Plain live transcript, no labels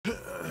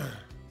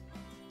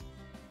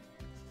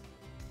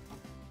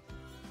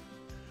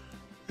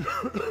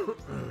Hello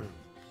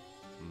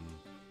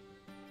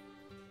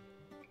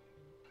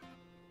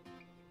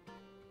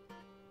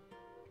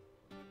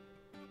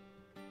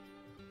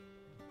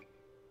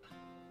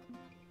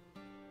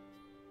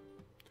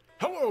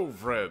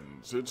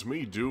friends, it's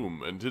me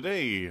Doom, and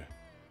today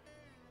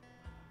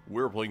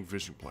we're playing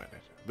Fishing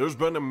Planet. There's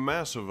been a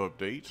massive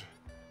update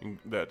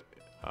that,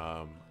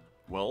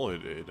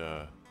 it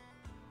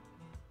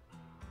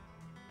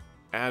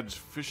adds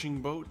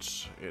fishing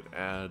boats, it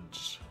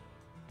adds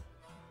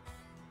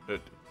to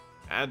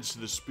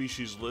the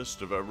species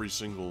list of every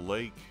single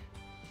lake.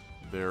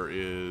 There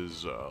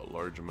is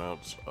large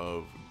amounts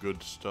of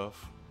good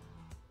stuff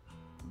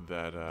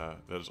that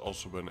has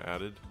also been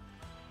added.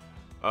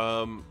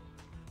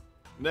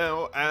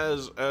 Now,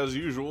 as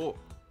usual,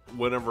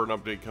 whenever an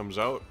update comes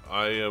out,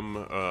 I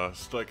am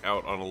stuck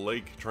out on a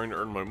lake trying to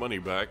earn my money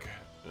back,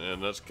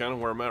 and that's kind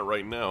of where I'm at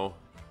right now.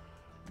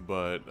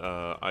 But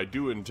I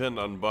do intend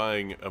on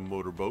buying a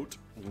motorboat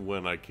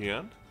when I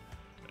can,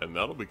 and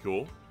that'll be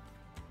cool.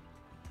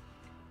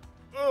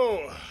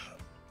 Oh,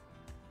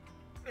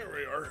 there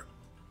we are.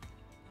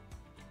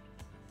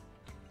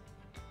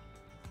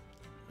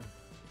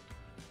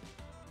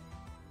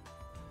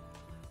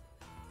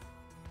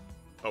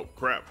 Oh,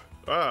 crap.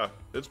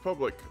 It's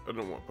public. I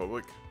don't want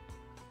public.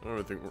 I don't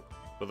really think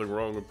nothing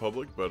wrong with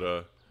public,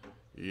 but,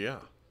 yeah.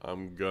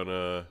 I'm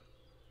gonna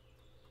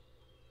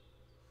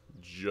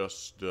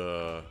just,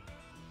 do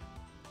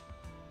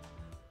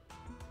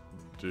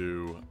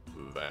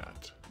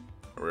that.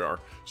 There we are.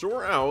 So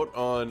we're out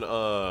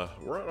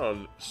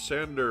on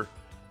Sander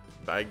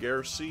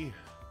Bagarsea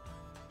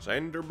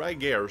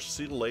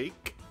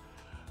Lake,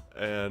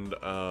 and,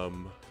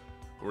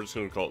 we're just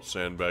going to call it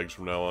Sandbags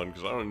from now on,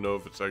 because I don't know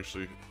if it's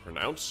actually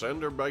pronounced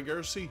Sander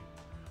Bagarsea.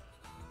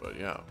 But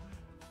yeah.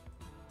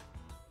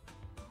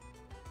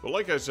 But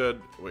like I said,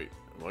 wait,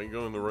 am I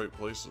going the right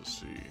place? Let's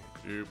see.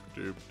 Doop.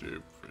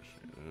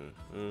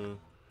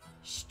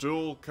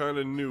 Still kind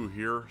of new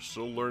here.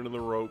 Still learning the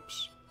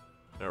ropes.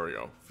 There we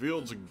go.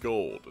 Fields of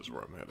Gold is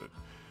where I'm headed.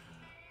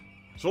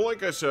 So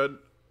like I said,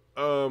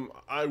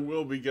 I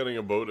will be getting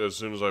a boat as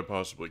soon as I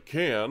possibly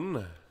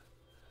can.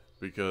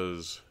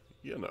 Because,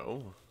 you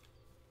know,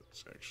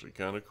 it's actually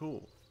kind of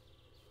cool.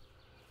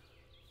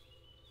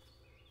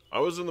 I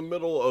was in the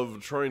middle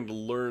of trying to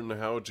learn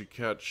how to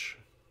catch,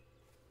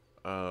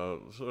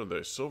 what are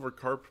they, silver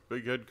carp,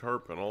 big head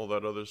carp, and all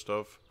that other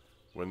stuff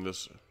when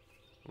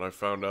I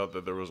found out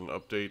that there was an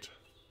update.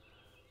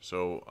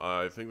 So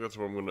I think that's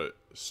what I'm going to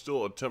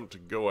still attempt to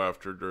go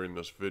after during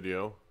this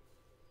video.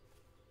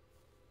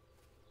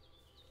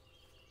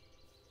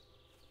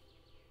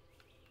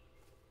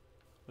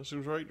 That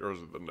seems right, or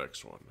is it the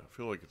next one? I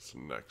feel like it's the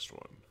next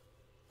one.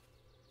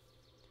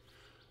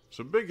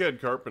 So big head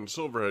carp and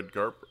silver head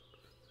carp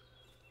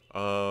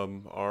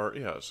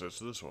yes, it's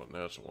this one.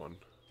 That's one.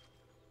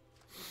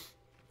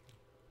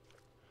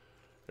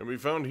 And we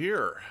found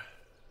here.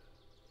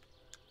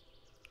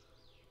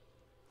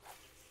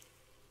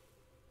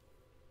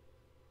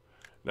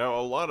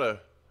 Now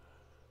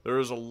there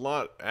is a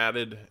lot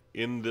added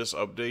in this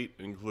update,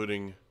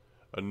 including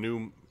a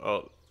new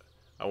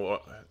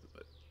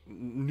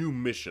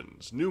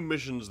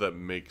missions that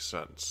make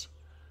sense.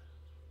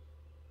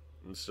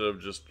 Instead of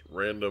just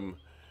random,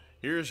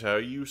 here's how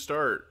you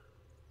start,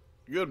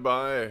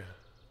 goodbye.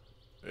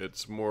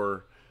 It's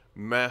more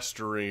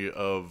mastery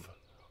of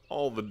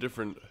all the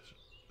different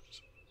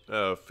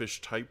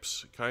fish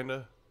types,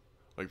 kinda.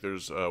 Like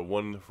there's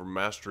one for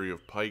mastery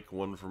of pike,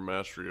 one for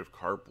mastery of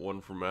carp,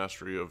 one for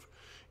mastery of,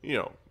 you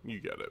know, you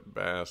get it,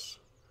 bass.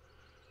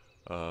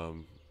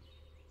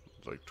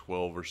 It's like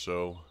 12 or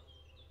so.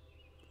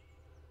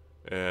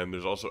 And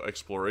there's also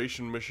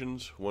exploration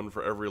missions, one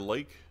for every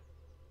lake.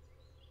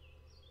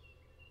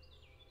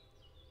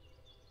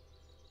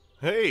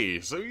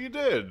 Hey, so you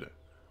did!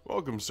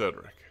 Welcome,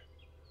 Cedric.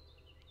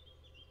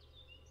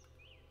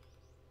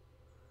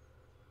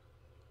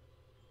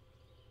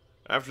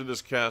 After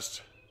this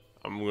cast,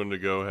 I'm going to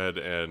go ahead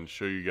and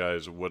show you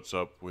guys what's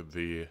up with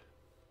the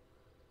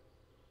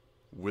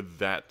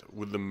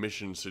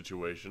mission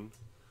situation.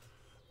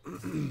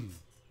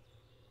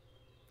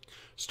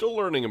 Still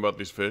learning about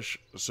these fish,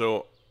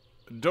 so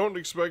don't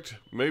expect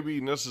maybe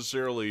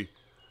necessarily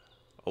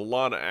a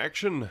lot of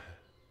action.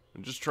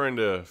 I'm just trying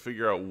to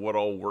figure out what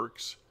all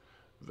works.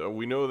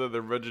 We know that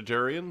they're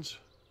vegetarians,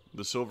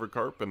 the silver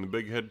carp and the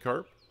big head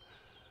carp.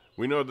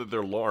 We know that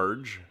they're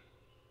large.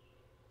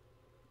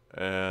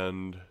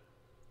 And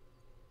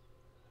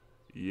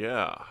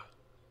yeah,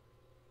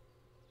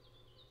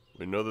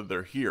 we know that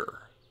they're here.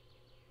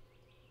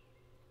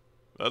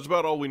 That's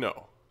about all we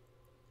know.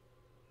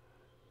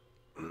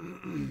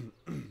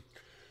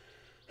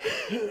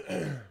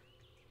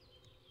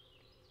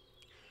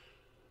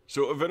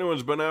 So if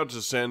anyone's been out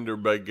to Sander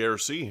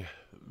Bagarsea,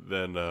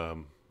 then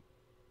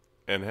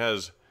and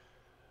has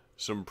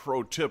some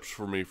pro tips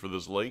for me for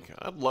this lake,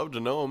 I'd love to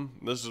know them.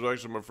 This is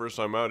actually my first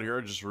time out here.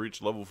 I just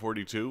reached level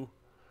 42.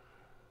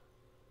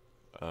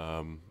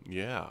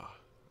 Yeah,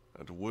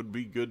 that would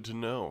be good to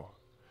know.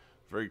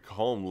 Very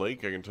calm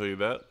lake, I can tell you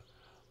that.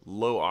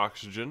 Low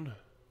oxygen.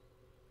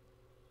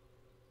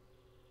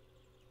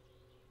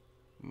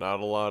 Not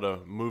a lot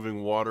of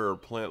moving water or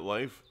plant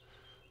life.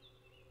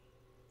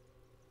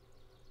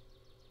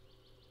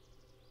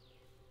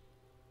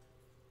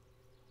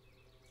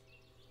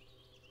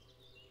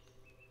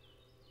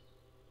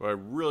 What I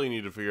really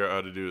need to figure out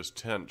how to do is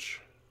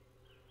tench.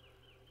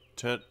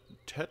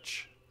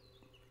 Tench?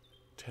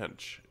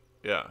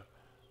 Yeah.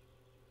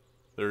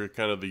 They're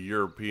kind of the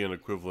European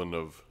equivalent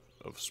of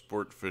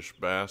sport fish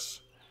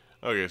bass.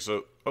 Okay,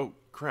 so... Oh,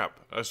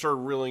 crap. I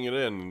started reeling it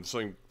in and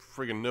something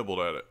friggin' nibbled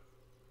at it.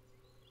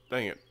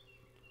 Dang it.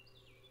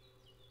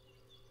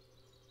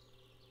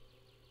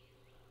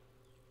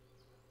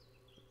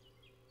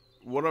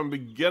 What I'm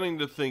beginning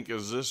to think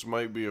is this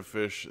might be a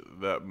fish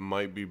that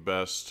might be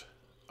best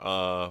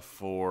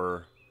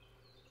for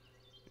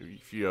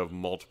if you have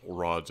multiple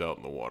rods out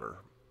in the water.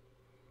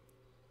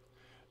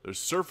 There's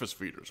surface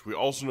feeders. We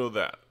also know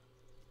that.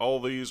 All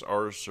these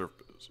are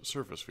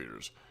surface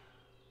feeders.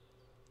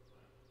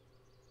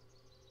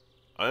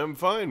 I am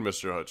fine,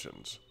 Mr.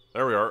 Hutchins.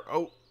 There we are.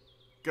 Oh,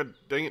 god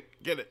dang it.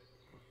 Get it.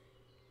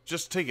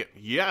 Just take it.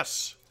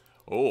 Yes.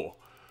 Oh,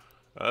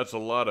 that's a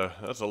lot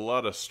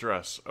of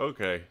stress.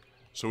 Okay.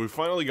 So we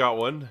finally got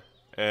one,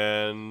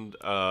 and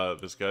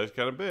this guy's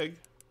kind of big.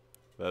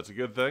 That's a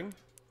good thing.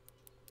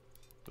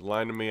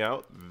 Lining me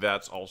out.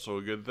 That's also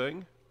a good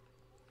thing.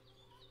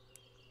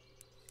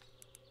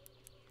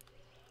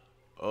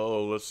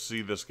 Oh, let's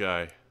see this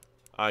guy.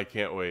 I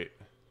can't wait.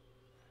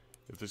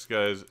 If this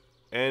guy's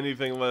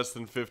anything less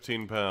than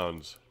 15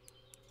 pounds,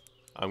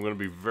 I'm going to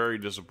be very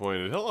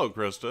disappointed. Hello,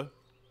 Krista.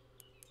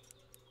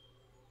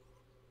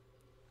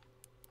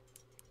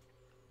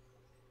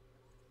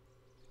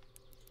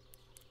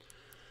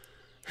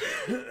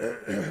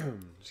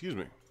 Excuse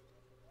me.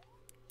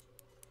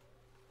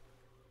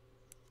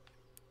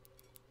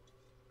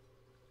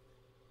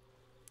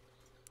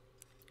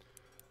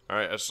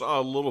 Alright, I saw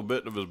a little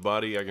bit of his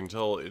body. I can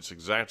tell it's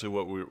exactly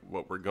what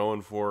we're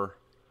going for.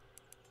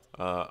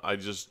 I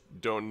just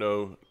don't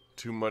know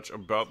too much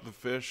about the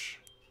fish.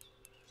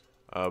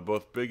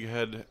 Both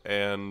bighead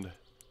and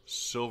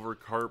silver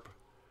carp,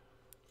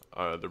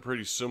 they're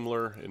pretty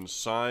similar in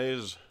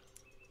size.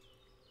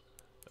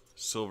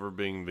 Silver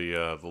being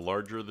the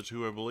larger of the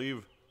two, I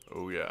believe.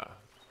 Oh yeah.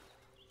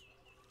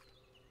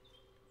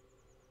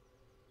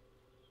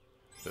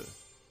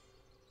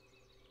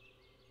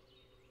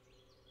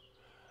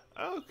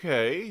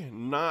 Okay,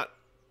 not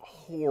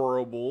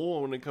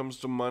horrible when it comes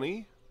to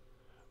money.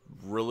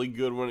 Really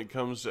good when it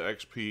comes to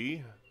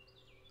XP.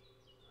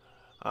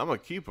 I'm gonna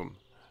keep them.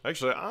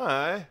 Actually,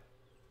 I'm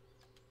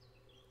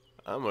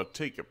gonna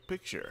take a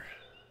picture.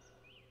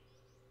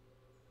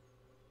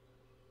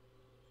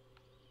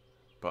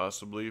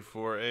 Possibly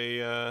for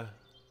a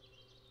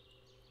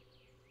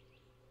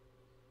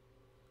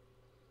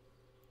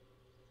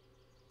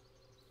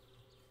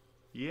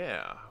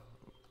yeah.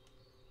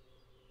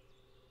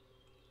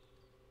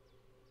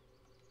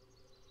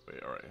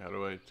 Wait, alright, how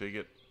do I take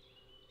it?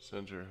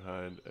 Center,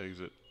 hide,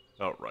 exit.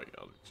 Oh, right,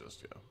 I'll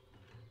just, yeah.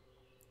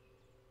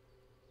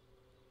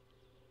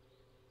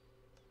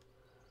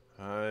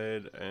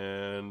 Hide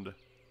and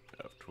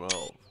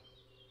F12.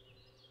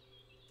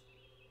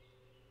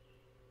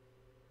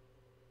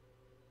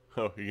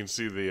 Oh, you can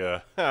see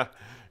the,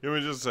 it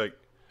was just like...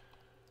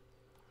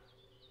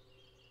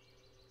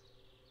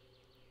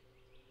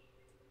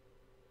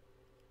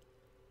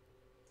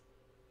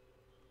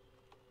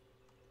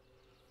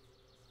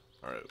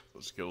 Alright,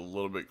 let's get a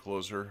little bit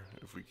closer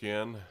if we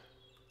can.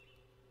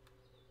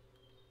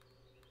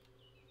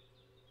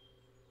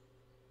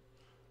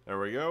 There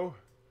we go.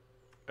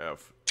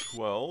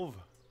 F12.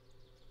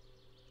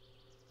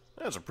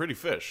 That's a pretty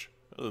fish,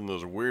 other than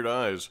those weird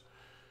eyes.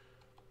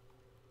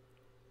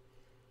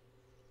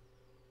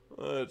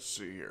 Let's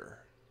see here.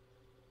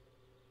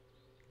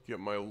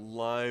 Get my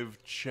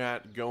live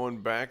chat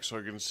going back so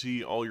I can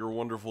see all your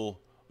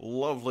wonderful,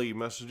 lovely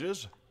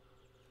messages.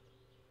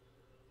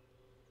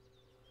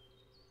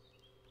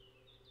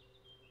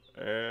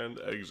 And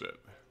exit.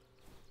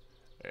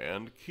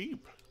 And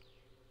keep.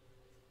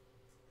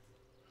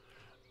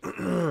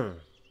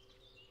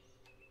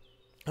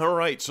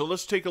 Alright, so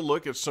let's take a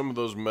look at some of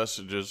those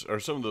messages, or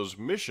some of those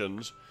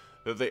missions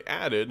that they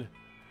added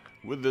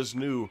with this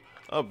new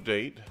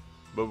update.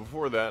 But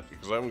before that,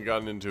 because I haven't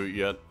gotten into it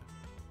yet,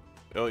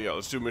 oh yeah,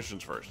 let's do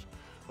missions first.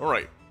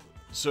 Alright,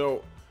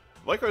 so,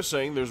 like I was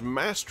saying, there's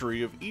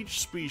mastery of each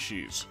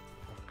species.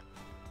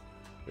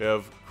 We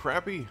have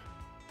crappie,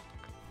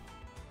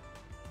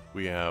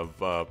 we have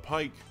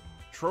pike,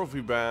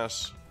 trophy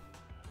bass,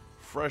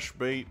 fresh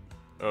bait,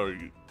 oh,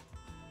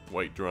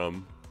 white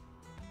drum,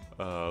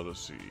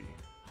 let's see,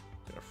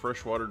 yeah,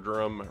 freshwater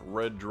drum,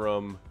 red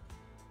drum,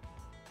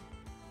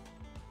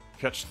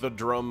 catch the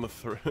drum,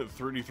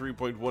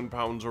 33.1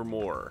 pounds or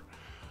more.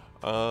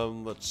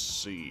 Let's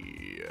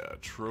see,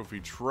 trophy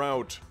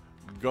trout,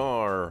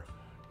 gar,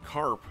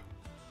 carp,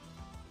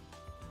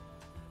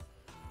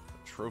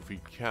 trophy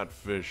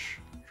catfish,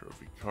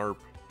 trophy carp.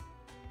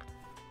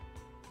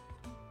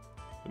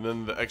 And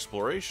then the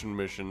exploration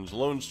missions,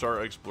 Lone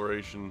Star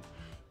exploration.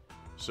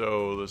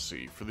 So let's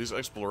see, for these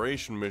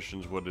exploration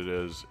missions, what it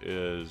is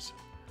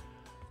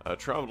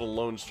Travel to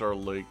Lone Star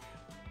Lake.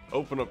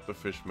 Open up the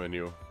fish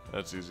menu.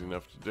 That's easy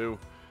enough to do.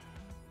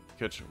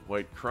 Catch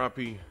white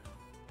crappie.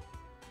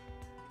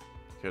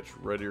 Catch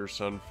red ear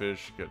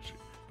sunfish. Catch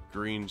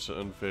green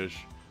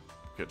sunfish.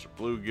 Catch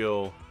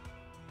bluegill.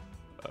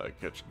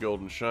 Catch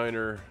golden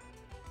shiner.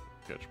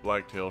 Catch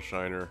blacktail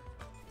shiner.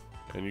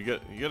 And you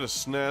get a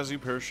snazzy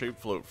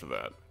pear-shaped float for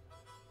that.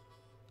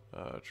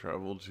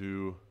 Travel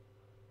to...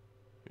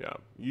 Yeah,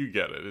 you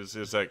get it. It's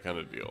that kind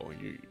of deal.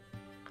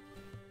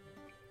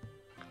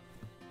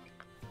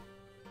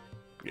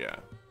 Yeah.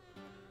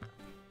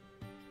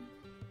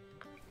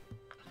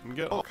 You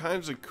get all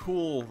kinds of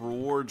cool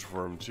rewards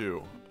for them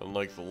too,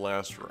 unlike the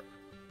last,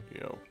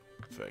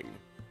 thing.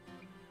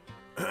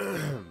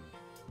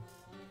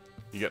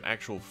 You get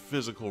actual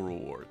physical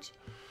rewards.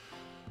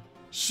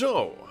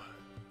 So,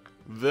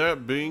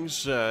 that being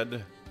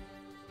said,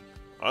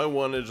 I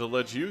wanted to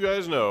let you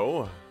guys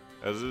know,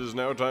 as it is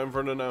now time for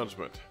an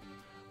announcement.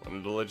 I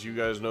wanted to let you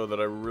guys know that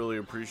I really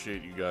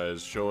appreciate you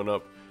guys showing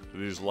up to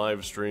these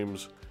live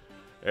streams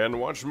and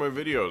watching my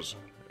videos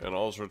and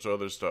all sorts of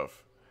other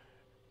stuff.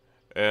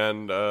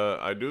 And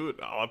I do it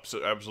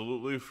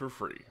absolutely for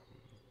free.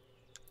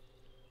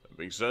 That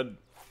being said,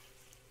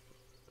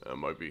 that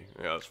might be,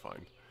 yeah, that's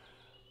fine.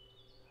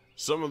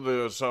 Some of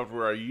the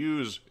software I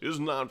use is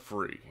not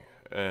free,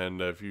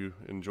 and if you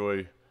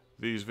enjoy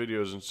these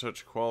videos in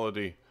such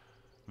quality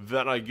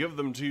that I give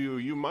them to you,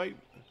 you might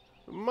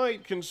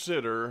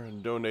consider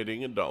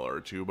donating $1 or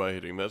 $2 by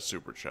hitting that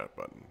super chat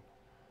button.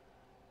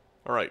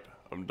 Alright,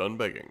 I'm done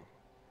begging.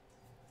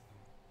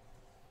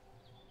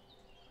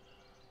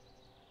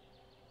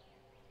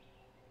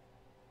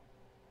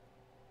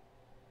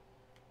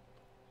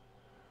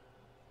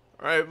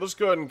 Alright, let's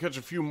go ahead and catch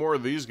a few more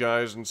of these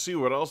guys and see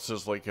what else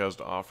this lake has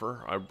to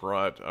offer. I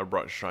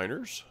brought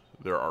shiners.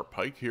 There are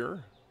pike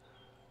here.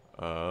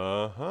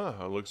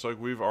 It looks like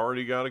we've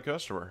already got a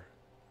customer.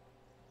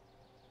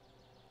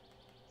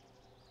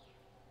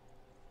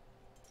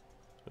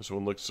 This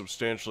one looks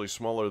substantially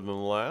smaller than the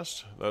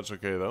last. That's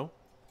okay though.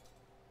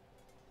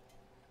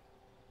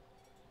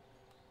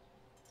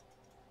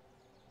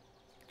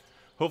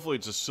 Hopefully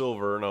it's a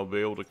silver and I'll be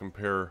able to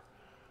compare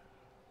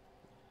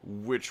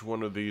which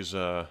one of these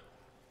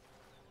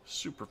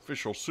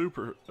superficial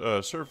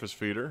surface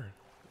feeder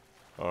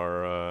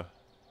are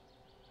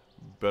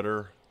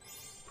better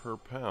per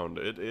pound.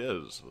 It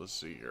is. Let's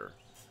see here.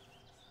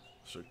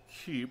 So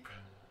keep.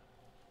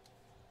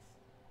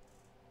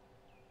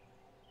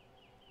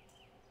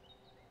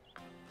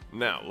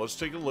 Now, let's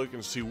take a look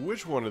and see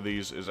which one of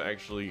these is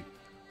actually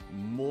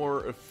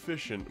more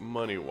efficient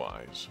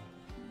money-wise.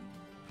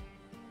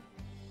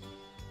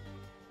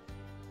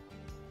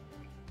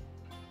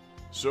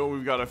 So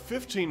we've got a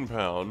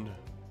 15-pound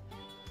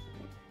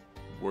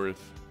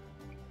worth,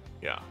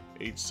 yeah,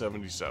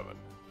 $8.77.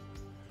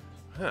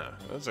 Huh,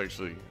 that's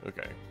actually,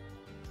 okay.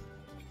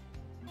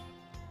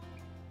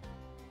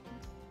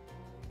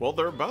 Well,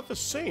 they're about the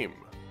same.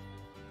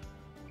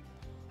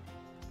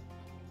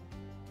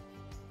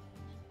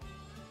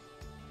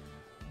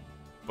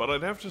 But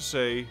I'd have to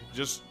say,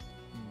 just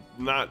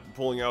not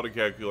pulling out a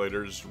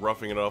calculator, just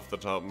roughing it off the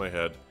top of my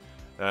head,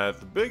 that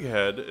the big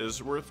head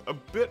is worth a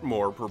bit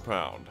more per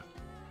pound.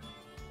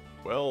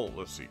 Well,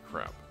 let's see,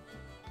 crap.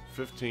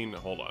 15,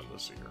 hold on,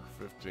 let's see here.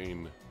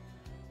 15,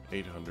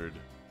 800,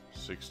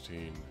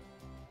 16,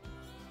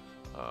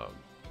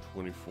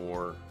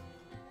 24.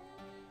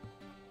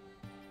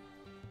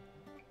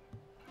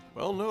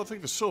 Well, no, I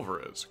think the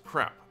silver is.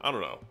 Crap, I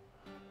don't know.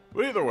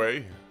 But either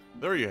way,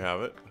 there you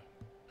have it.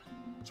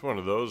 It's one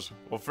of those.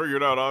 We'll figure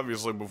it out,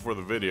 obviously, before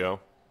the video.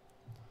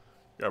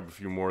 Grab a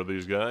few more of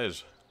these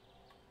guys.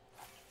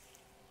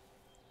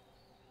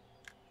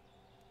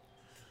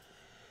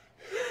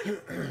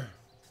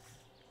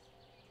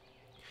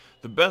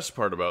 The best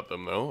part about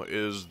them, though,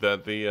 is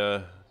that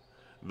the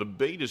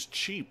bait is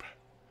cheap.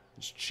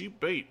 It's cheap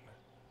bait.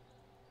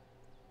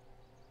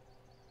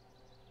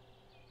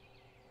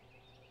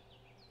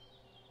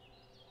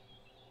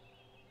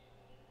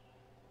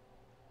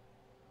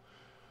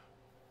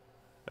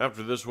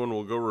 After this one,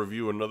 we'll go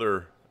review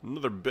another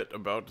bit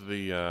about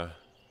the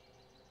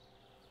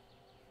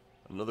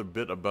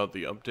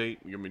update.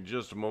 Give me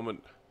just a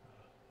moment.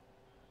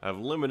 I have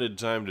limited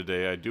time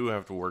today. I do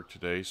have to work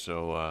today,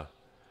 so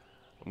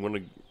I'm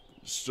gonna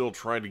still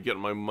try to get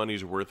my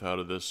money's worth out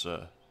of this.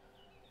 What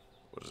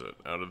is it?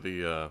 Out of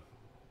the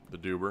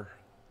Duber.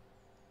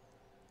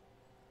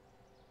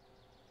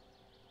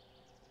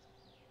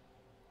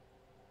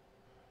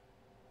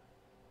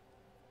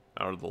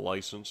 Out of the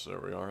license.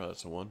 There we are.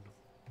 That's the one.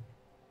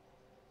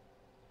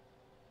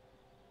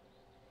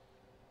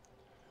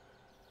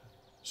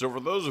 So for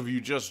those of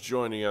you just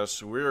joining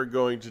us, we are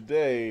going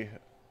today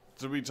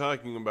to be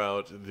talking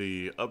about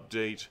the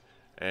update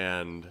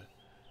and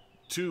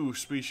two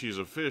species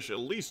of fish, at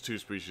least two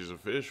species of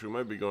fish. We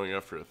might be going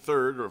after a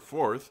third or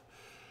fourth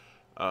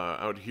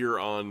out here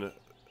on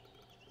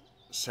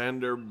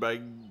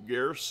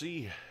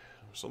Sanderbergersee,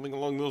 something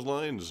along those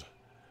lines.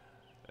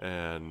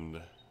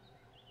 And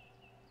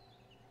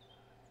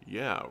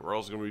yeah, we're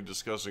also going to be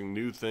discussing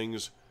new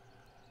things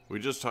We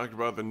just talked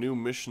about the new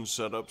mission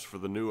setups for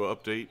the new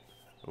update.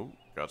 Oh,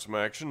 got some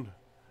action.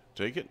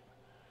 Take it.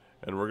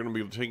 And we're going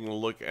to be taking a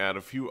look at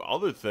a few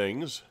other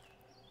things.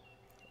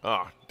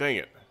 Ah, dang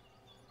it.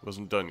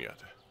 Wasn't done yet.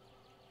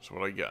 That's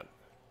what I got.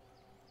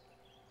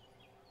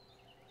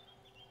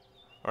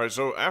 Alright,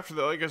 so after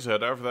that, like I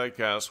said, after that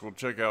cast, we'll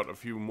check out a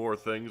few more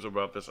things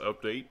about this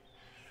update.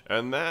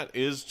 And that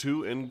is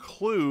to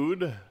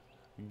include,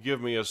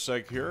 give me a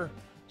sec here,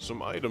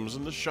 some items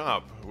in the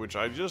shop, which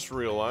I just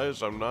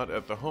realized I'm not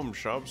at the home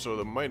shop, so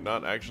they might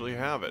not actually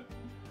have it.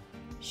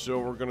 So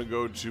we're going to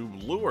go to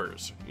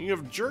lures. You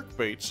have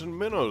jerkbaits and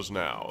minnows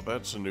now.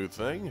 That's a new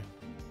thing.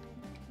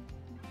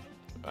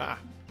 Ah.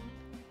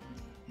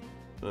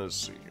 Let's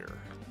see here.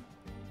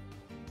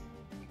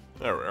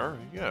 There we are,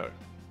 yeah.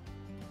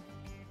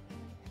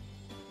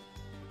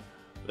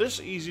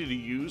 This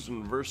easy-to-use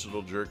and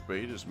versatile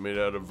jerkbait is made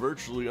out of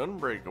virtually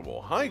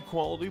unbreakable,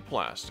 high-quality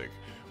plastic,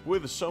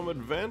 with some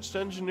advanced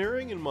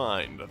engineering in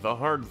mind. The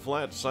hard,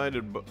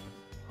 flat-sided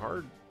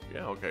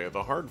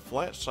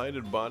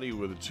body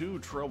with 2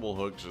 treble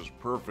hooks is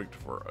perfect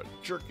for a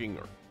jerking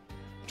or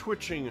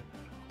twitching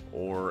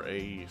or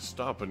a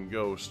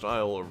stop-and-go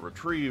style of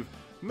retrieve,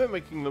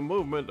 mimicking the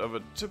movement of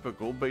a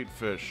typical bait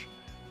fish.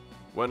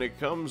 When it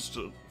comes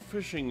to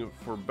fishing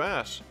for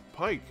bass,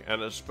 pike,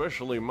 and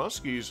especially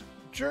muskies,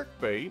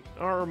 jerkbait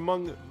are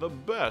among the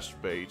best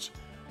baits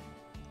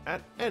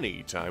at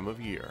any time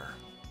of year.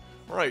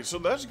 Alright, so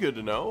that's good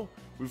to know.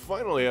 We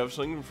finally have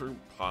something for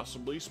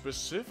possibly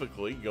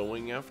specifically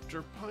going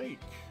after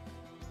pike.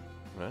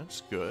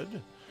 That's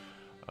good.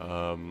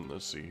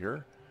 Let's see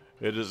here.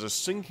 It is a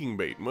sinking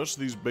bait. Most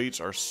of these baits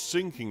are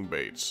sinking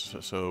baits,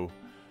 so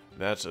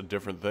that's a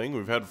different thing.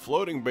 We've had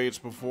floating baits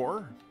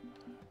before,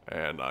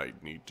 and I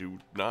need to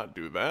not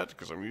do that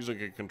because I'm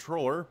using a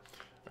controller.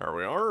 There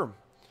we are.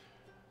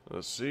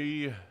 Let's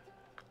see.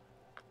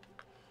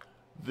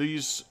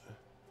 These...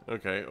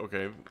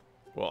 Okay.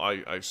 Well,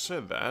 I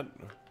said that.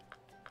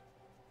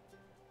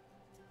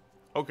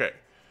 Okay.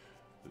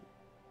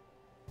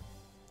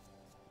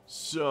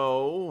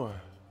 So,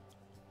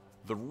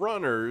 the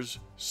runners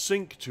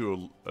sink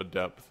to a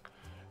depth,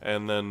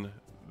 and then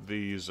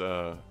these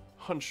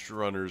hunched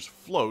runners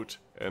float,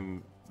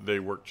 and they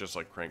work just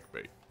like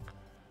crankbait.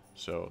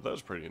 So,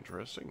 that's pretty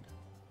interesting.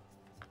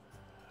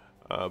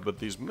 But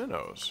these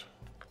minnows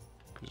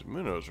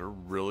are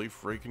really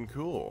freaking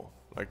cool.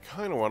 I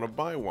kind of want to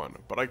buy one,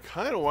 but I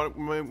kind of want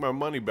to make my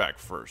money back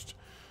first.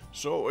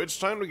 So it's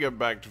time to get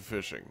back to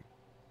fishing.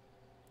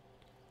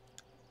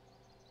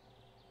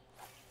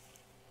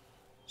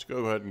 Let's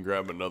go ahead and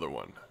grab another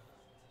one.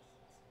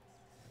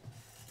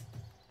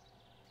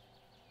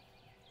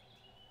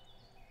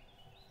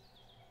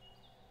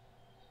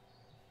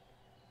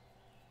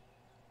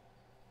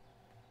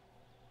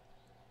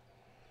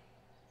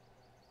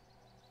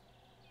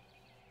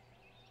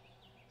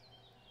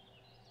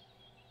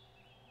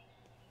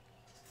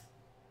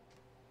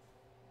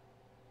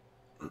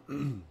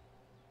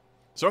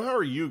 So how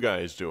are you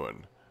guys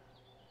doing?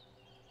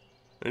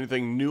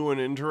 Anything new and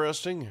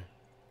interesting?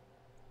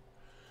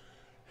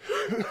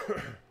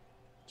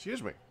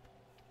 Excuse me.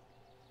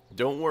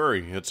 Don't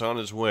worry, it's on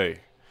its way.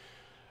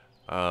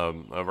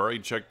 I've already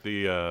checked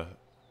the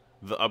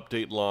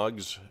update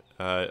logs.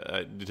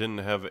 I didn't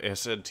have, I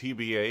said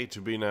TBA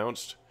to be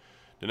announced.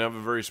 Didn't have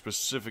a very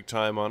specific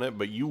time on it,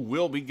 but you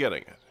will be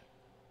getting it.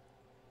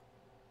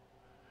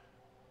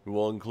 We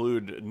will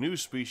include new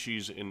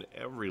species in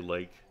every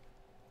lake,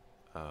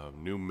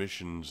 new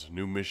missions,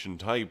 new mission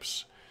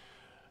types,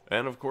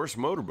 and of course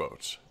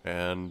motorboats.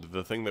 And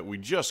the thing that we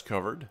just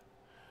covered,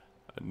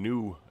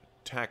 new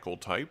tackle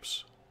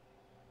types,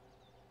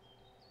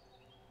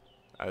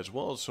 as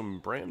well as some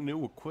brand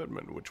new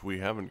equipment which we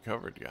haven't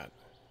covered yet,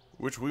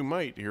 which we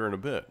might here in a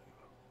bit.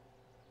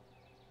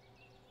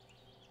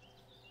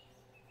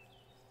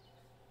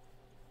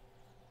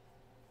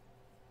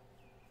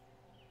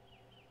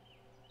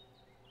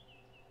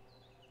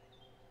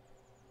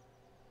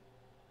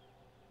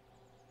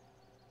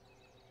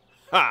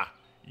 Ha!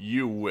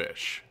 You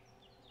wish.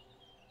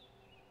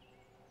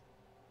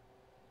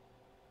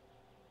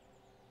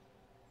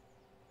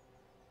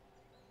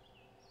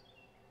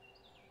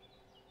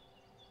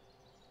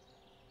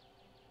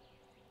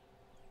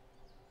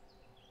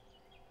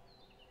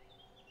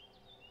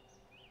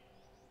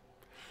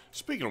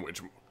 Speaking of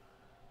which,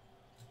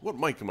 what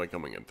mic am I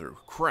coming in through?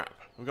 Crap,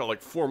 I've got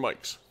like 4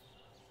 mics.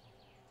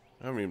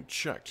 I haven't even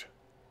checked.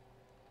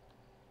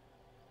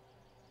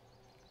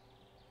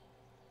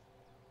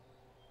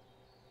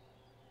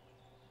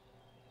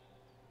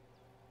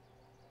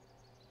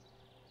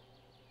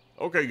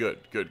 Okay, good.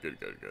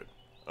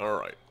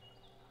 Alright.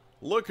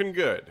 Looking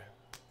good.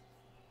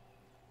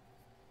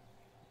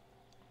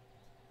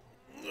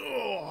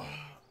 Ugh.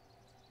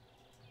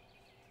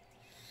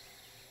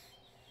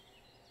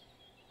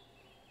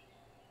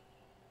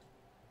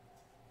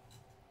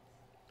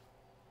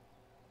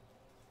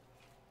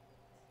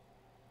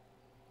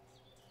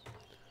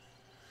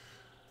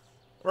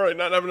 Alright,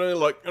 not having any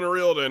luck. Gonna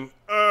reel it in.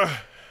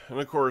 And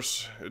of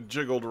course, it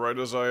jiggled right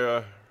as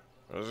I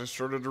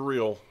started to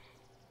reel.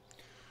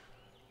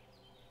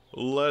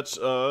 Let's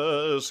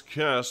us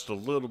cast a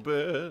little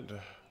bit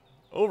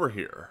over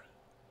here.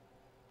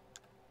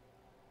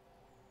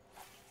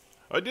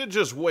 I did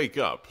just wake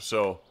up,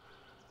 so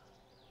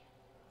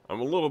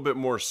I'm a little bit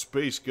more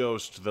space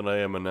ghost than I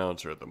am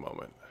announcer at the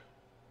moment.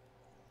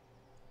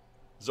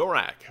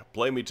 Zorak,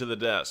 play me to the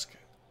desk.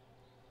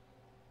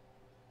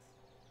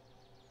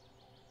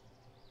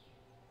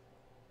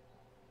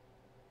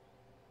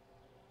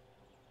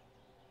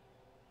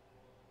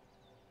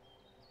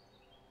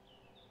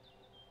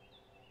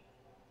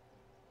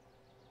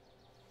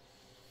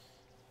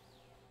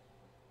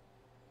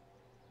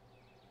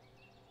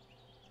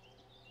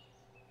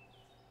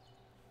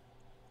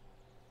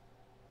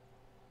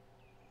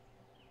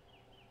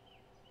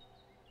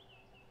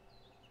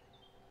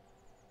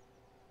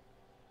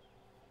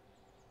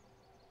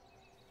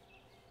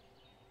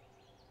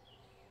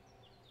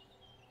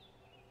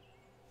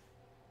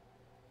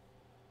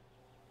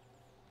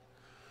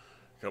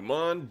 Come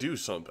on, do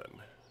something.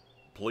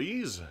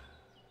 Please?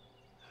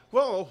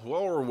 Well,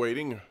 while we're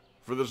waiting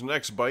for this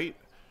next bite,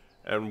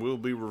 and we'll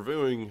be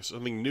reviewing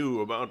something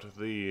new about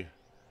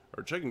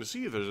or checking to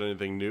see if there's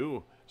anything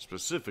new,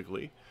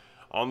 specifically,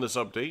 on this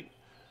update.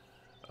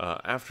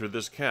 After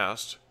this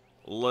cast,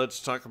 let's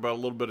talk about a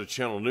little bit of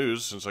channel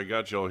news, since I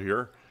got y'all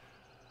here.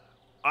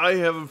 I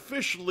have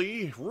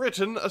officially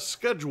written a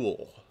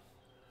schedule.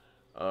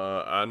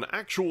 An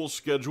actual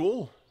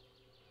schedule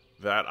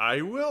that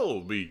I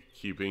will be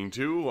keeping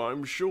to,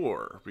 I'm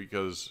sure,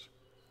 because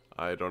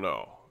I don't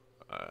know.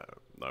 I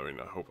mean,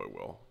 I hope I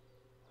will.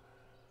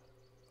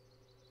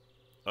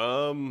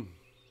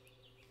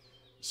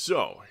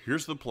 So,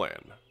 here's the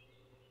plan.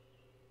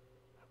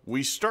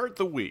 We start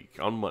the week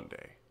on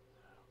Monday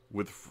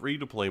with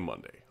Free-to-Play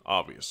Monday,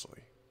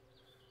 obviously.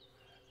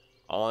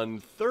 On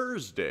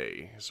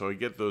Thursday, so I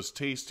get those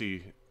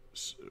tasty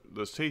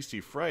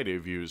Friday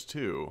views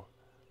too.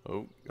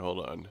 Oh,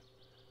 hold on.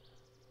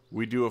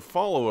 We do a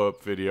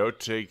follow-up video,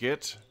 take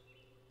it.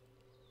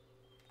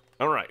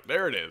 Alright,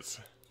 there it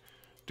is.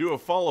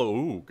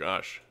 Ooh,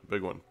 gosh,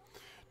 big one.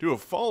 Do a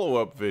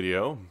follow-up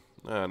video,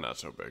 not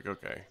so big,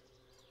 okay.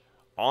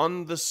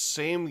 On the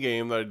same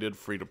game that I did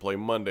Free-to-Play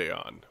Monday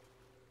on.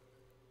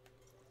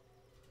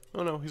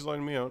 Oh no, he's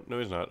letting me out. No,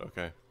 he's not,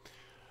 okay.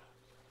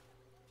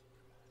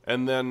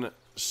 And then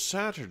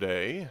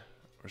Saturday,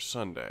 or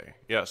Sunday,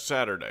 yeah,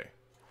 Saturday.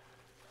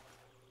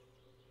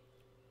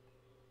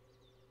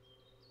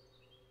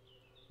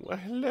 Well,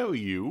 hello,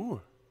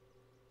 you.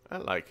 I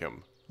like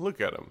him.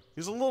 Look at him.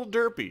 He's a little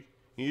derpy.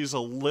 He's a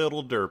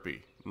little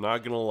derpy.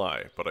 Not gonna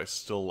lie, but I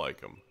still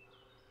like him.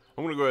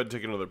 I'm gonna go ahead and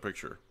take another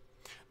picture.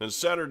 Then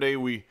Saturday,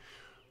 we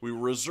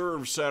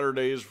reserve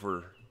Saturdays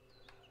for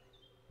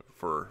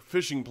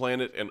Fishing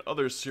Planet and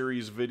other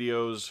series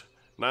videos.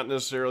 Not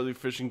necessarily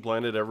Fishing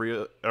Planet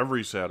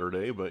every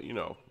Saturday, but, you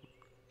know,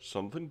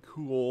 something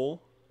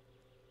cool.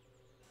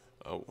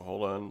 Oh,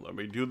 hold on. Let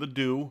me do the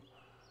do.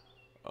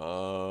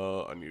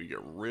 I need to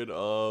get rid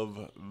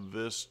of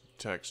this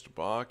text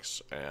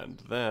box,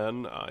 and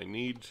then I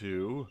need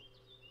to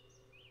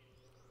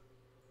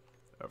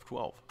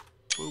F12.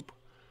 Boop.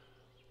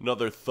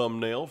 Another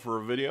thumbnail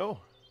for a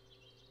video.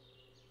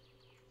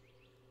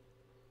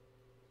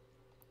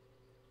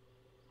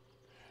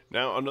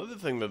 Now, another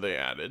thing that they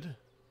added.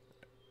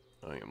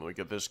 Let me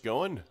get this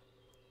going.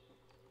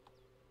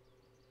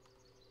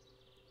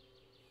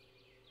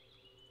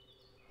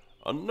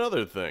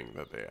 Another thing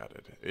that they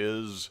added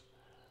is,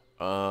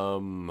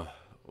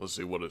 let's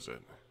see, what is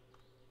it?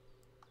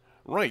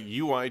 Right,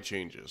 UI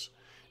changes.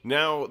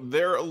 Now, they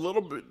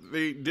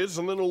did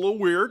something a little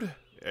weird,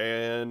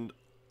 and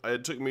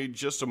it took me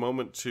just a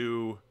moment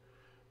to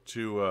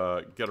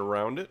get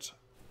around it.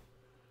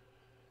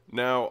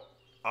 Now,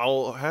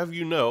 I'll have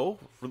you know,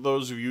 for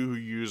those of you who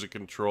use a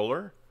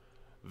controller,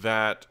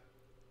 that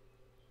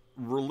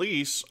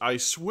release, I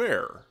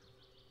swear,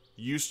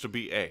 used to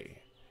be A,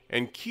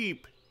 and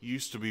keep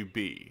used to be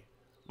B.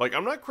 Like,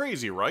 I'm not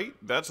crazy, right?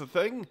 That's a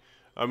thing?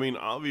 I mean,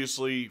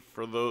 obviously,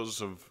 for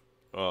those of,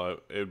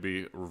 it'd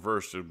be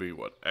reversed, it'd be,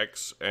 what,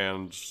 X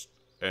and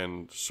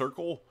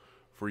circle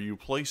for you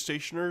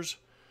PlayStationers?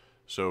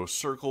 So,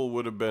 circle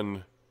would have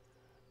been,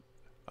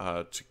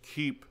 to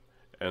keep,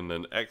 and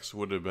then X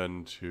would have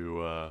been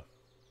to,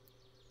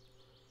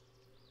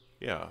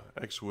 yeah,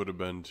 X would have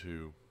been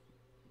to,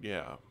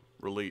 yeah,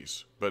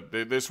 release. But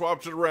they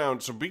swapped it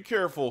around, so be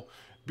careful.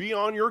 Be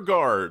on your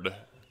guard.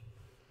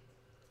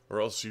 Or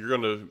else you're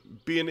going to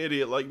be an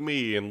idiot like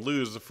me and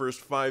lose the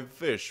first 5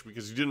 fish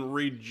because you didn't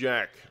read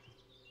Jack.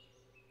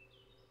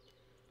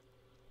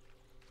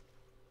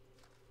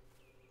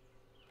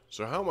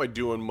 So how am I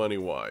doing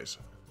money-wise?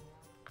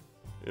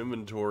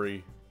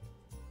 Inventory.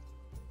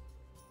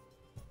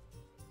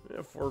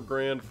 Yeah, 4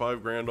 grand,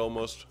 5 grand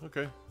almost.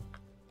 Okay.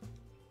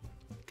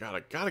 God,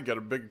 I gotta get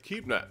a big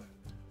keep net.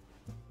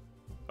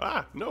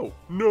 Ah, no.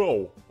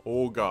 No.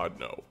 Oh, God,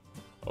 no.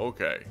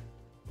 Okay.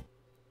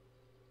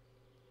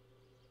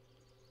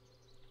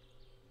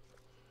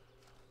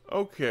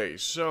 Okay,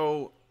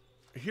 so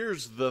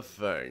here's the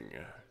thing.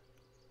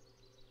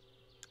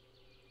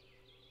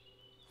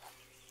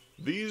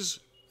 These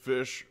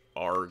fish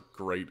are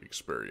great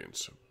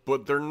experience,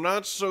 but they're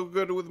not so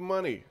good with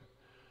money.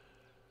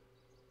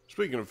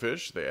 Speaking of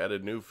fish, they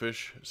added new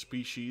fish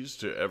species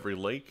to every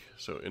lake,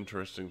 so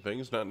interesting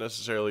things. Not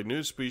necessarily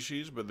new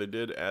species, but they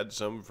did add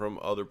some from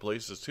other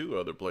places to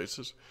other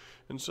places,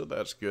 and so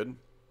that's good.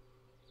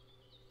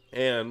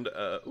 And,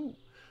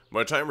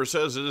 my timer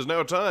says it is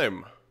now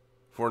time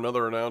for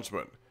another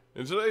announcement.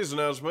 And today's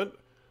announcement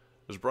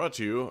is brought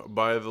to you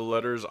by the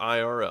letters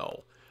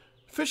IRL.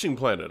 Fishing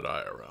Planet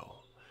IRL.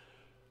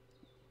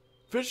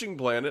 Fishing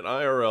Planet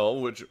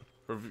IRL, which,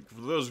 for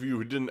those of you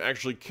who didn't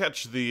actually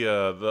catch the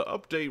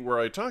update where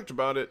I talked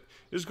about it,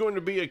 is going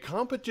to be a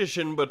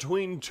competition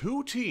between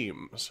two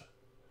teams.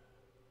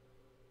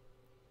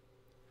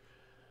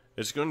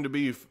 It's going to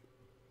be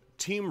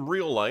Team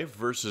Real Life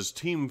versus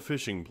Team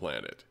Fishing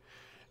Planet.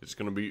 It's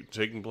going to be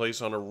taking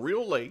place on a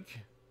real lake,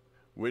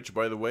 which,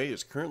 by the way,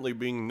 is currently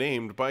being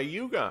named by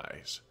you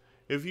guys.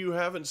 If you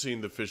haven't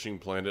seen the Fishing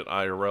Planet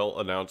IRL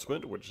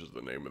announcement, which is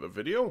the name of the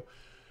video,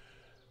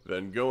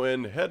 then go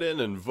in, head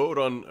in, and vote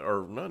on,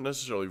 or not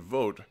necessarily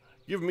vote,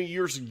 give me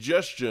your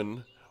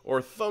suggestion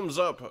or thumbs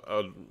up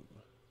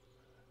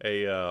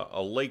a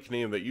lake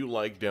name that you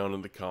like down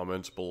in the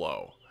comments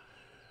below.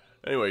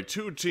 Anyway,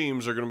 two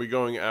teams are going to be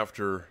going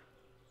after,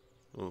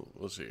 well,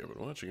 let's see, I've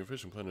been watching a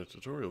Fishing Planet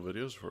tutorial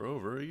videos for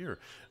over a year.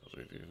 I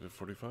was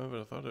 45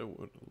 and I thought I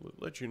would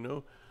let you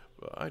know,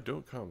 but I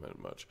don't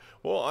comment much.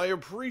 Well, I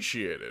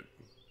appreciate it.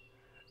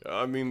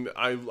 I mean,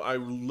 I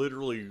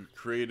literally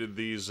created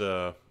these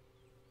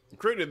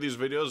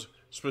videos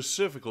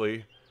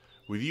specifically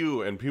with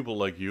you and people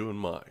like you in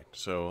mind.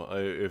 So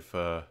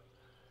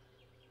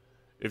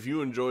if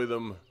you enjoy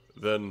them,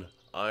 then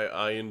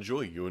I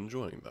enjoy you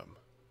enjoying them.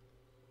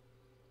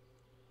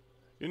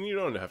 And you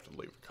don't have to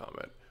leave a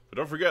comment. But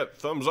don't forget,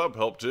 thumbs up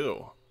help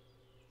too.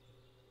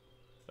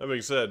 That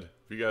being said,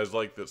 if you guys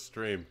like this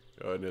stream,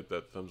 go ahead and hit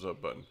that thumbs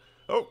up button.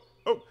 Oh,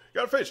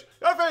 got a fish!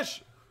 Got a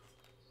fish!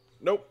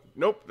 Nope,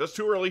 that's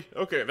too early.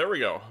 Okay, there we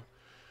go.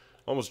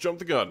 Almost jumped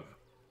the gun.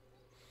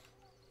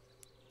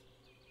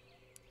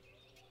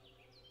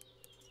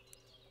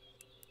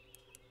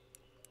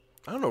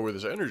 I don't know where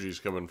this energy's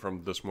coming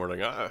from this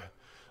morning. I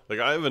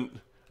haven't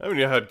even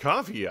had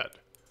coffee yet.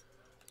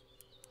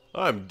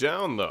 I'm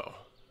down though.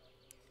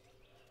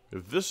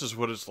 If this is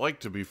what it's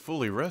like to be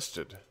fully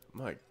rested,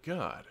 my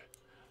God.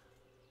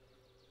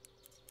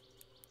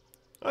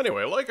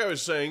 Anyway, like I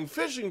was saying,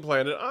 Fishing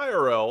Planet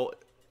IRL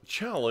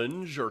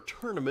challenge or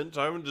tournament,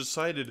 I haven't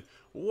decided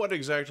what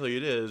exactly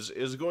it is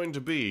going to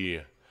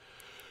be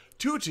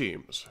two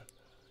teams.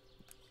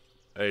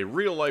 A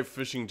real-life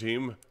fishing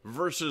team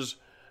versus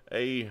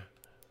a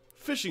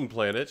Fishing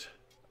Planet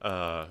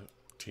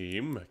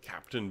team,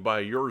 captained by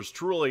yours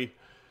truly,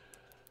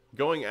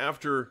 going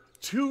after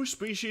two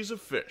species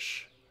of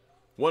fish.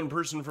 One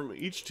person from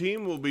each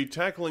team will be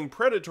tackling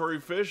predatory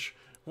fish.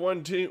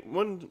 One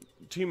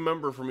team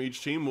member from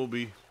each team will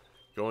be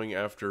going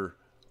after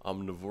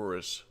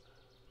omnivorous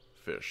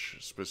fish,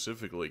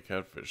 specifically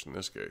catfish in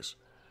this case.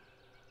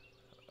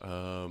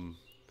 And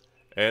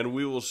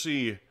we will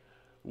see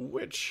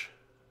which...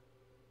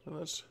 Well,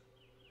 that's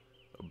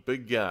a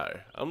big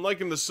guy. I'm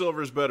liking the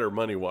silvers better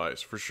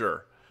money-wise, for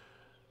sure.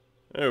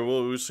 Anyway,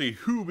 we'll see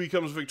who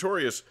becomes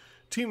victorious.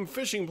 Team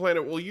Fishing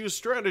Planet will use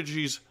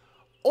strategies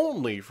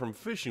only from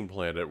Fishing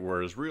Planet,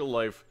 whereas Real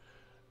Life,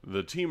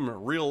 the Team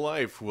Real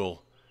Life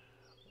will,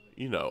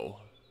 you know,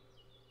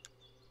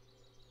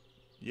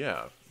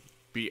 yeah,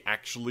 be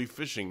actually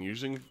fishing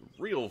using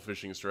real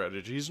fishing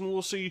strategies, and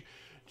we'll see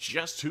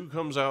just who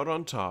comes out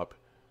on top,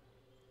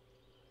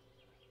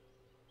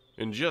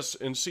 and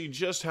see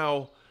just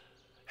how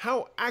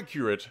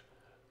accurate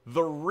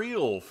the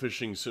real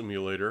fishing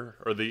simulator,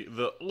 or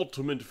the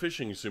ultimate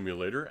fishing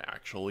simulator,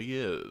 actually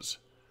is.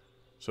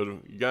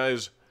 So, you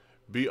guys,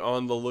 be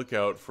on the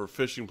lookout for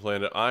Fishing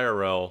Planet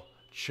IRL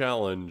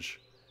Challenge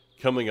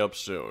coming up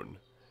soon.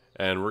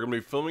 And we're going to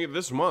be filming it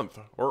this month,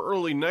 or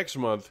early next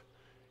month,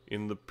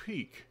 in the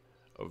peak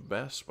of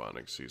bass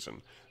spawning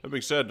season. That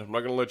being said, I'm not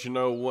going to let you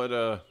know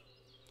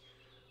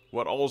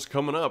what all's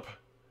coming up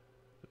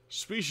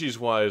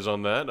species-wise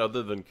on that,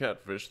 other than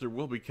catfish. There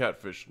will be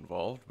catfish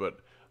involved, but,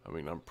 I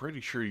mean, I'm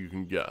pretty sure you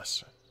can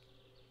guess.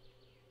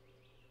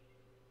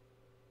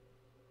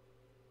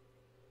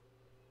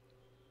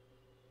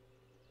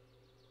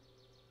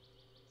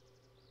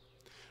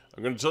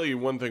 I'm going to tell you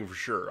one thing for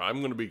sure. I'm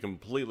going to be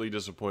completely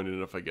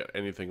disappointed if I get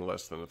anything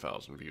less than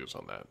 1,000 views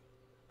on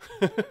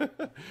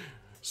that.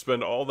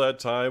 Spend all that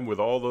time with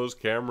all those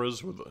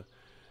cameras, with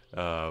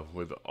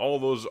all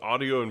those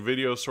audio and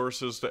video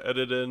sources to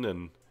edit in,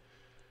 and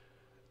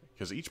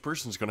because each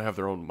person's going to have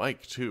their own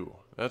mic too.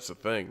 That's the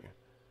thing.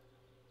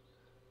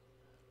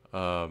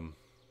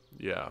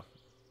 Yeah.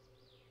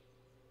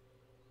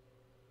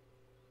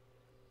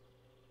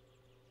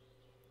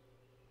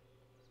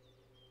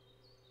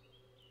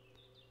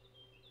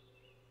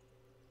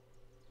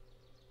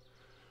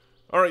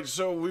 Alright,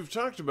 so we've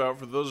talked about,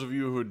 for those of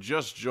you who had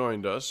just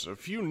joined us, a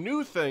few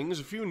new things,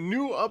 a few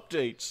new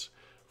updates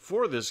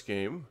for this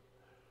game.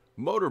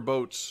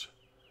 Motorboats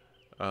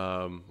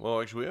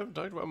Well, actually, we haven't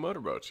talked about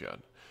motorboats yet.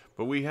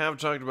 But we have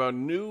talked about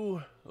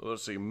new,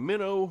 let's see,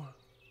 minnow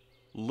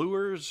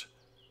lures.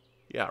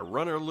 Yeah,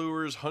 runner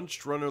lures,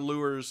 hunched runner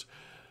lures.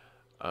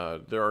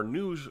 There are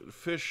new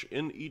fish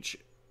in each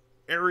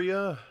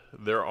area.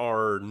 There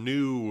are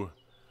new,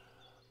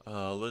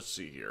 let's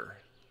see here.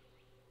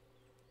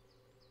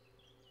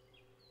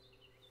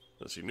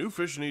 Let's see, new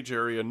fish in each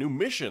area, new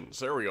missions.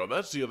 There we go,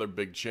 that's the other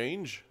big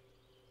change.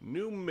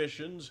 New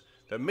missions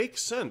that make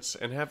sense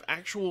and have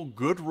actual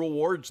good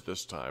rewards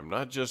this time,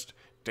 not just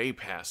day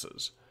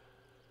passes.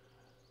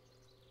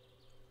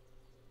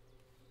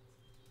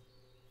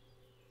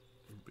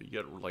 But you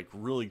get like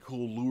really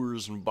cool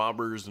lures and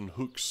bobbers and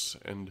hooks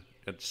and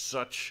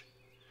such.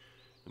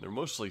 And they're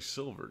mostly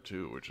silver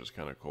too, which is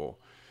kind of cool.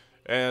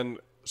 And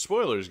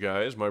spoilers,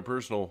 guys, my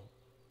personal,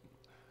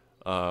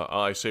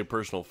 I say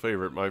personal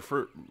favorite,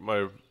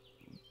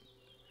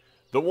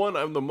 the one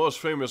I'm the most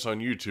famous on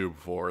YouTube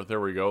for, there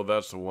we go,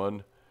 that's the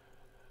one,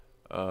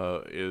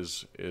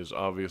 is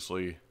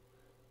obviously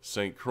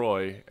St.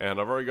 Croix, and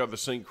I've already got the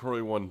St.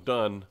 Croix one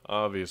done,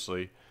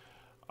 obviously.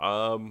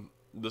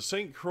 The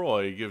St.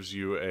 Croix gives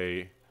you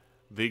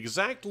the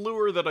exact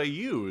lure that I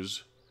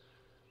use,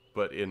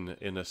 but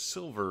in a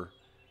silver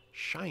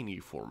shiny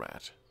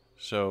format.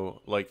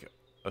 So, like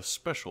a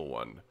special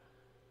one.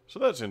 So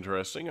that's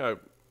interesting.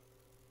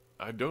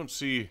 I don't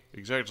see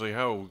exactly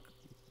how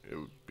it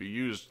would be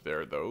used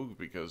there, though,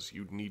 because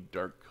you'd need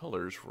dark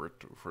colors for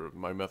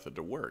my method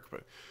to work.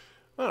 But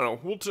I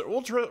don't know.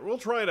 We'll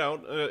try it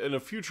out in a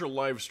future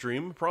live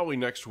stream, probably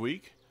next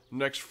week,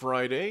 next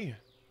Friday,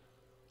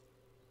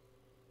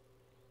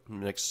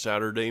 next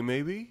Saturday,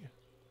 maybe.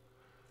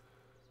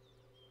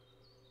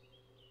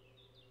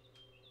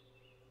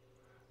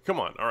 Come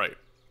on, all right,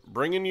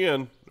 bringing you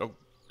in. Oh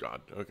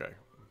God, okay.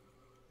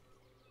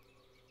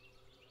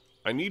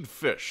 I need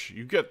fish.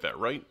 You get that,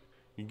 right?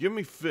 You give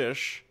me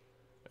fish,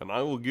 and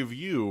I will give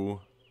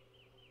you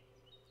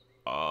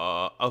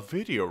a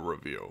video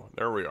review.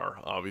 There we are,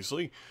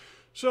 obviously.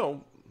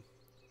 So,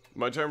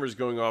 my timer is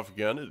going off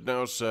again. It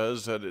now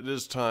says that it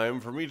is time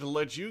for me to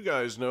let you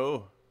guys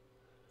know.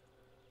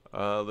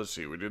 Let's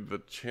see, we did the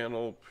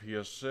channel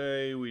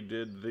PSA, we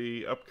did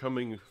the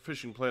upcoming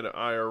Fishing Planet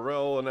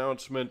IRL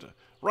announcement.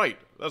 Right,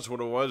 that's what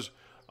it was.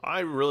 I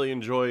really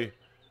enjoy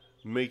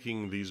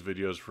making these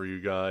videos for you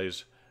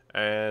guys,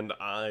 and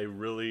I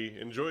really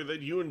enjoy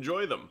that you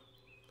enjoy them.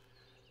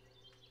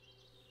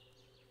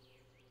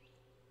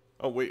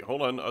 Oh wait,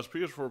 hold on, us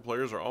PS4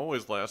 players are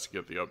always last to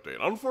get the update.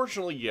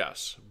 Unfortunately,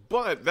 yes,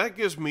 but that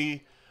gives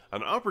me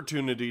an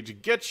opportunity to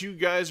get you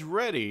guys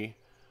ready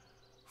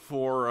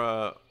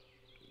for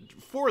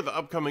the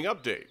upcoming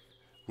update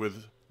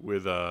with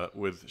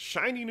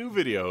shiny new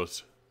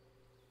videos.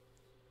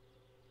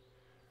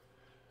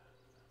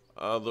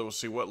 Let's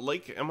see, what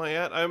lake am I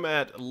at? I'm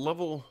at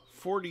level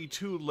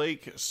 42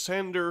 Lake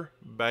Sander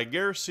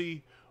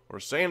Bagersi,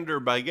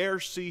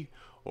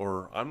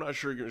 or I'm not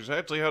sure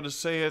exactly how to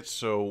say it,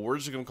 so we're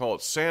just going to call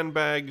it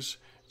Sandbags.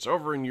 It's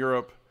over in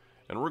Europe,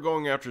 and we're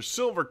going after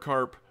silver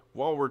carp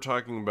while we're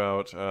talking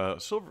about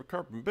silver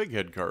carp and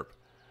bighead carp.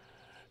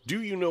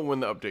 Do you know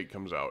when the update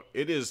comes out?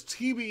 It is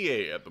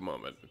TBA at the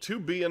moment, to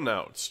be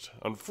announced.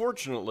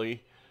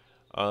 Unfortunately,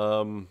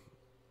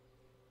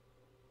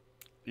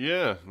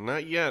 yeah,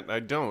 not yet, I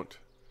don't.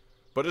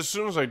 But as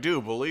soon as I do,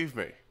 believe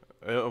me,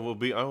 I will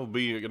be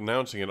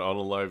announcing it on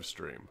a live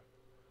stream.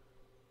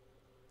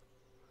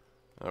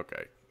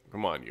 Okay,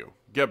 come on you.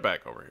 Get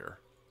back over here.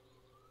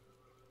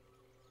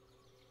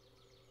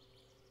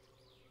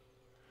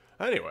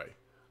 Anyway,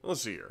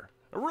 let's see here.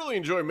 I really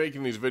enjoy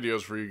making these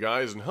videos for you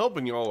guys and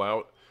helping you all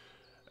out.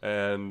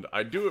 And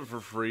I do it for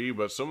free,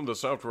 but some of the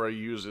software I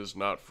use is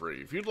not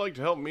free. If you'd like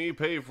to help me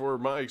pay for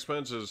my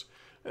expenses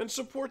and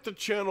support the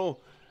channel,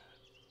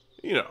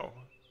 you know,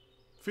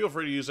 feel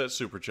free to use that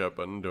super chat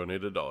button and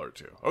donate $1 or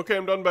 $2. Okay,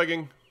 I'm done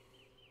begging.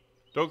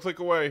 Don't click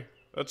away.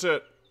 That's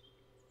it.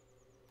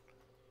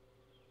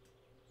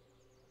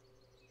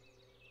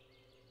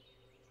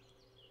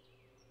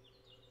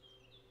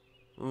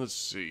 Let's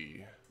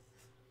see.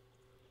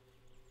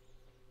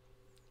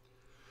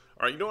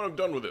 Alright, you know what? I'm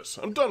done with this.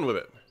 I'm done with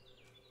it.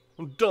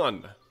 I'm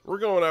done. We're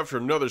going after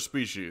another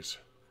species.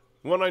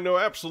 One I know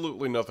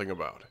absolutely nothing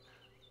about.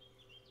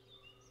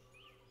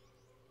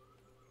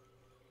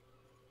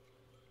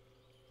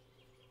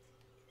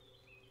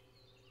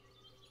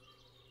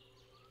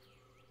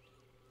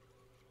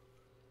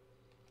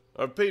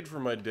 I've paid for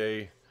my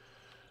day.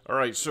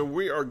 Alright, so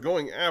we are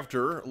going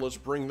after, let's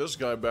bring this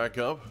guy back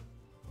up.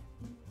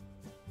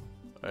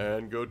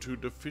 And go to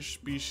the fish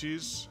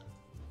species.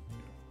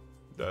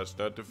 That's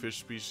not the fish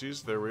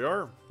species. There we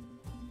are.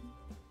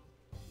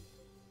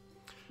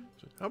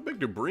 How big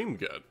do bream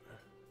get?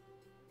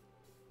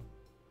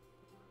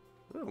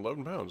 Oh,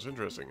 11 pounds.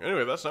 Interesting.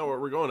 Anyway, that's not what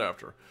we're going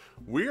after.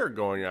 We are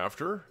going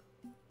after...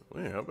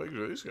 Wait, how big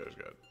do these guys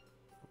get?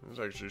 This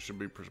actually should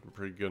be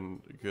pretty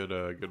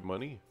good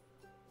money.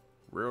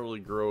 Rarely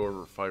grow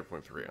over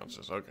 5.3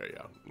 ounces. Okay,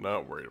 yeah.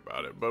 Not worried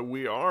about it. But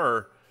we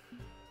are...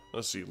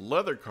 Let's see.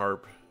 Leather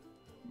carp,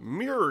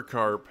 mirror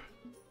carp,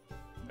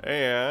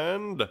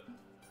 And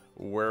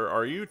where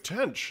are you?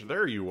 Tench,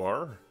 there you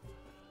are.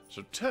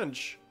 So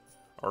tench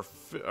are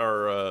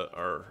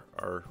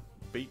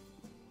bait,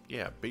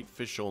 yeah, bait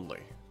fish only.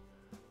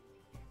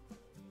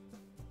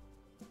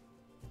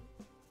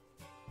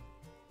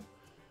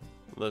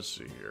 Let's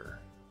see here.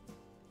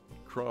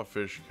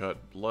 Crawfish cut,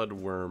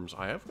 bloodworms.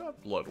 I have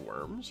got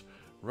bloodworms,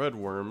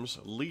 redworms,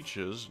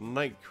 leeches,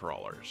 night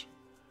crawlers.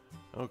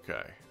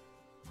 Okay.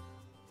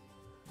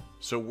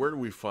 So where do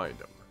we find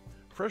them?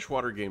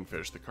 Freshwater game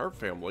fish, the carp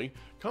family,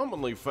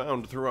 commonly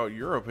found throughout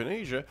Europe and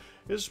Asia,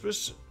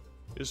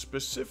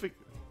 specifically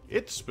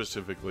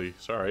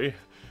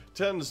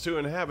tends to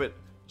inhabit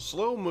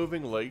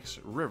slow-moving lakes,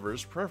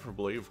 rivers,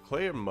 preferably of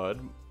clay and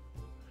mud,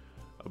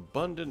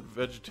 abundant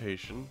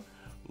vegetation,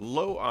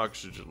 low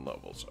oxygen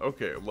levels.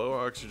 Okay, low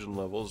oxygen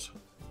levels.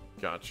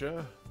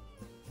 Gotcha.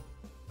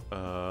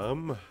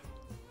 So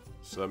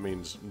that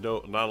means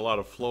not a lot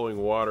of flowing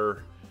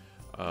water,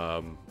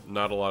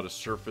 not a lot of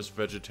surface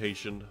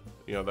vegetation,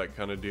 you know, that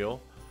kind of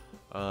deal.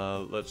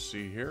 Let's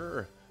see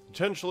here.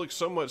 Tench looks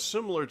somewhat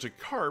similar to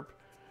carp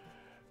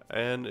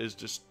and is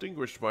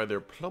distinguished by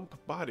their plump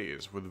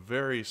bodies with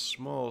very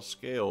small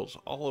scales,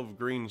 olive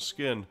green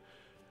skin,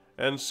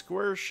 and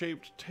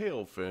square-shaped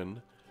tail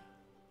fin.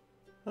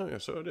 Oh yeah,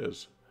 so it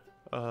is.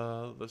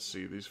 Let's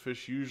see, these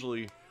fish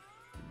usually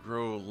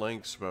grow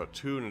lengths about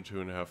 2 to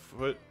 2.5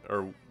 foot,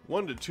 or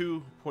 1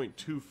 to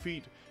 2.2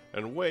 feet,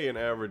 and weigh an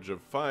average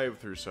of 5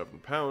 through 7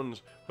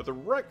 pounds, but the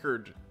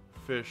record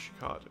fish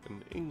caught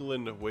in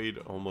England weighed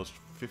almost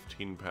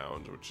 15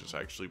 pounds, which is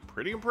actually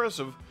pretty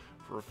impressive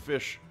for a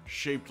fish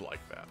shaped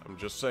like that. I'm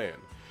just saying.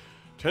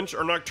 Tench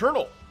are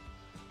nocturnal.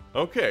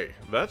 Okay,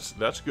 that's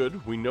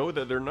good. We know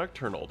that they're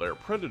nocturnal. They're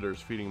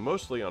predators feeding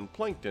mostly on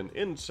plankton,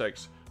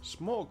 insects,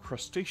 small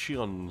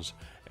crustaceans,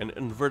 and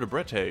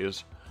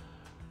invertebrates.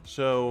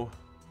 So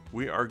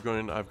we are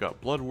going, I've got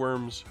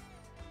bloodworms,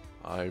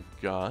 I've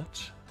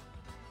got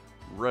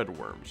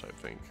redworms, I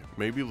think,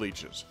 maybe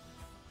leeches.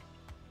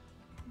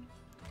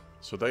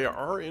 So they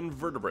are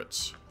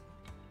invertebrates.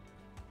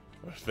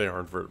 They are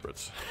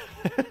invertebrates.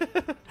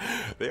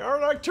 They are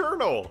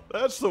nocturnal.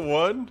 That's the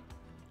one.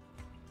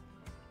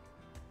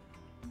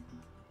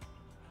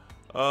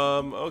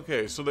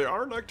 Okay, so they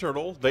are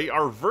nocturnal. They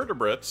are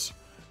vertebrates,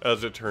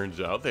 as it turns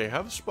out. They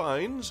have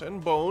spines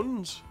and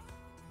bones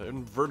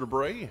and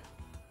vertebrae.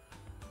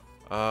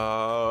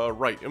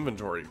 Right,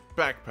 inventory.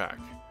 Backpack.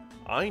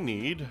 I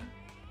need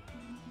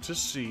to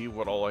see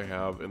what all I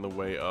have in the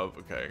way of...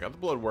 Okay, I got the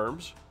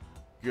bloodworms.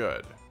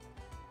 Good.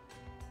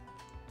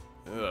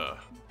 Ugh.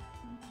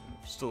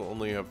 Still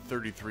only have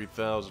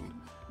 33,000.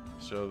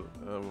 So,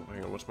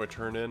 hang on, what's my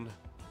turn in?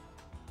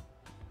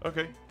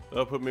 Okay,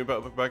 that'll put me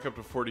back up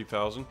to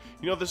 40,000.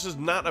 You know, this is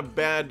not a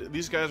bad...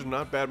 These guys are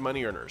not bad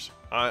money earners.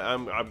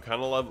 I'm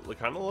kind of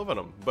loving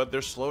them, but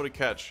they're slow to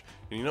catch.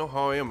 And you know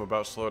how I am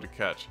about slow to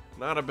catch.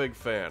 Not a big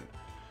fan.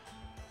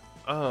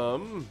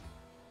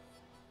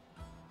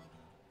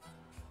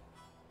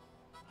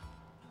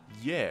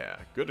 Yeah,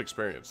 good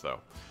experience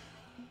though.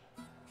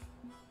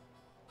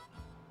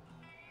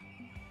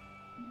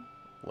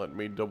 Let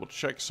me double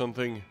check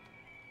something.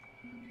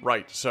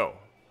 Right, so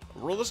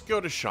let's go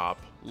to shop.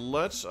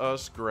 Let's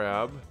us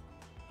grab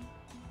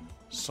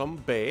some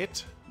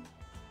bait.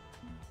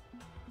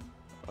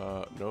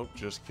 Nope,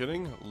 just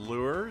kidding.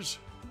 Lures.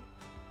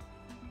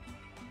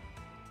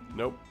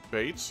 Nope,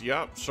 baits.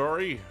 Yep,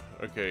 sorry.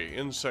 Okay,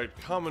 insect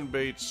common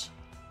baits.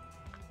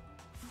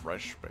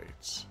 Fresh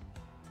baits.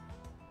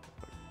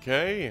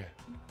 Okay.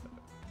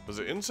 Was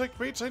it insect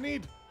baits I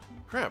need?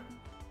 Crap.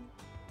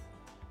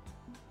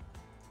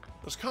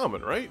 That's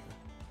common, right?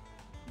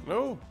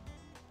 No?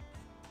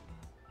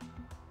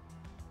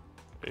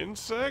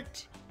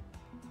 Insect?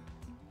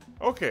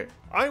 Okay,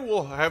 I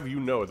will have you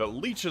know that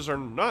leeches are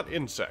not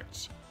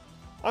insects.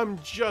 I'm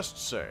just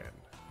saying.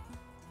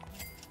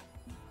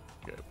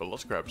 Okay, but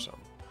let's grab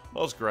some.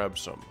 Let's grab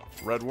some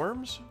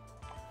redworms.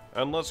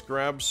 And let's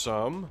grab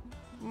some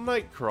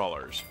night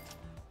crawlers.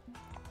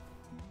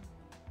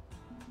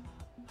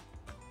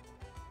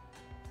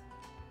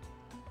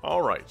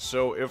 Alright,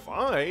 so if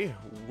I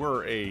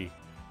were a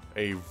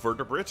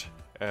vertebrate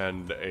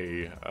and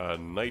a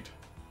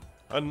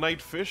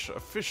night fish, a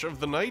fish of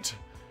the night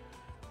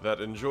that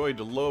enjoyed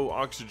low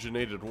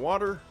oxygenated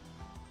water,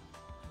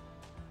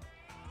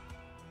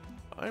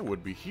 I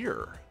would be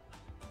here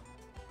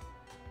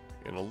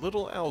in a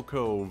little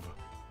alcove.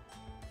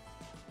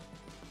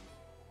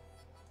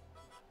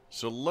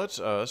 So let's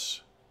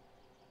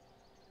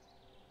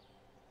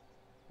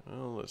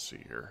see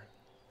here.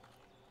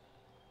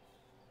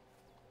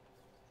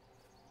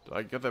 Did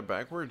I get that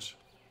backwards?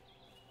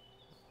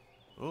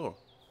 Oh.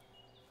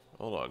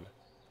 Hold on.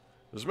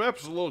 This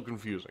map's a little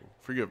confusing.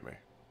 Forgive me.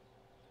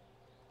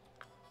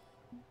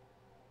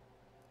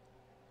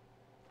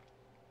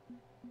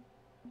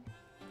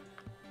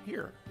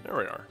 Here. There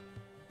we are.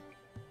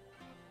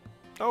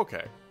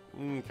 Okay.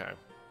 Okay.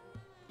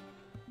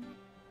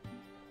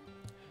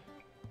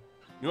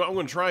 You know what? I'm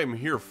going to try him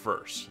here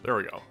first. There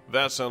we go.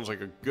 That sounds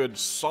like a good,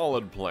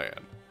 solid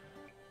plan.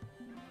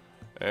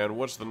 And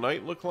what's the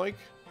night look like?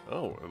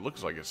 Oh, it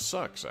looks like it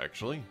sucks,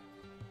 actually.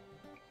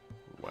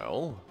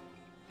 Well,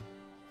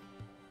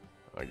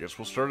 I guess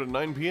we'll start at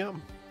 9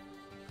 p.m.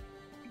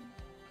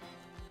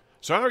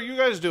 So how are you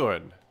guys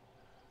doing?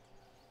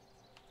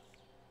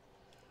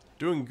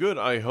 Doing good,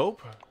 I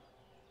hope.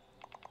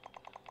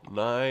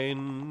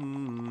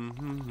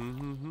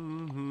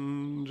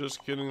 9...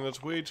 Just kidding,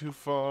 that's way too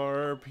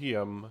far.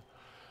 PM.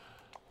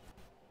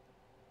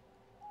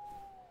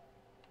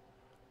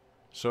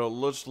 So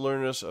let's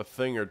learn us a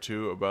thing or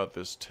two about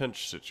this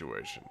tench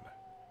situation.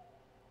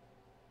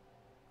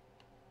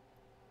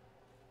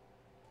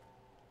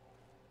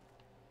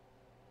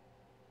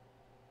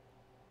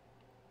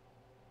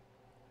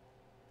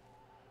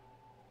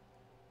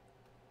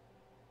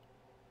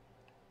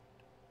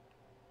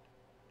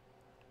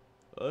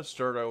 Let's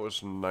start out with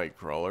some night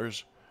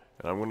crawlers,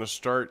 and I'm going to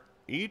start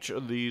each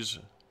of these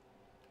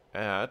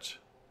at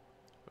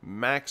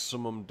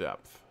maximum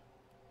depth.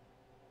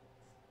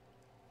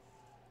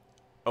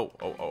 Oh.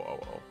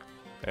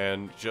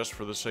 And just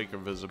for the sake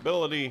of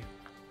visibility,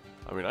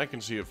 I mean, I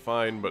can see it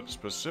fine, but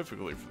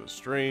specifically for the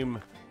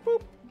stream,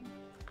 boop.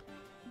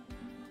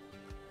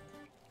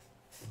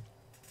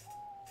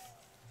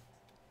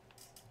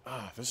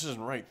 Ah, this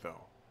isn't right,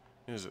 though.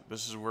 Is it?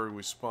 This is where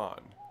we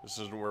spawn. This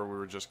isn't where we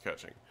were just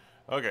catching.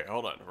 Okay,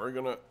 hold on. We're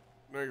gonna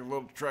make a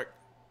little trek.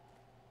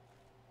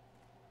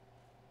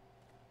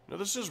 No,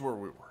 this is where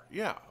we were.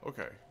 Yeah,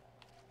 okay.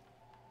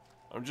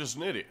 I'm just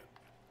an idiot.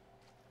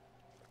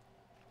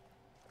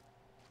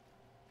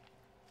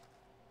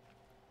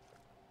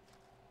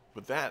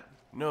 But that...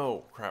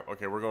 No, crap.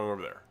 Okay, we're going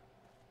over there.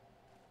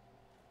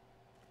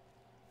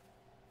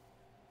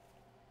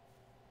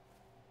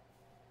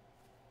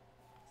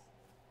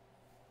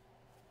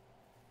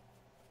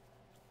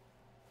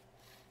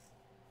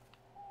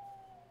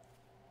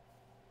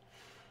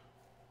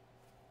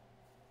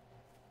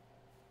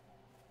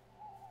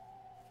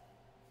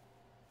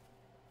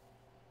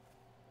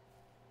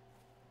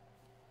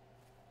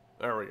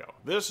 There we go.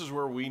 This is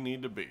where we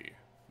need to be.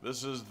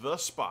 This is the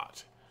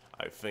spot,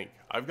 I think.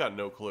 I've got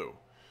no clue.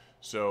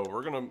 So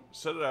we're going to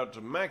set it out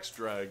to max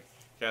drag,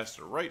 cast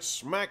it right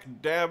smack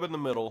dab in the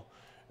middle,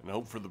 and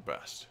hope for the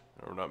best.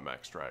 Or not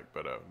max drag,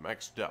 but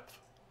max depth.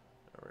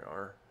 There we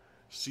are.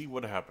 See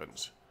what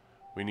happens.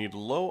 We need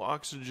low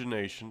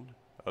oxygenation,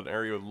 an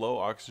area with low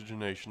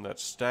oxygenation.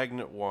 That's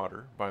stagnant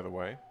water, by the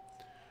way.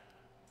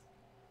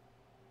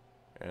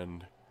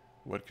 And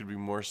what could be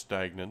more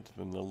stagnant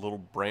than the little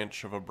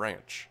branch of a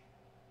branch?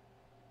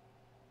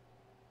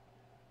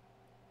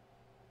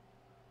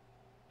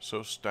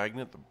 So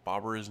stagnant, the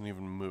bobber isn't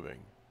even moving.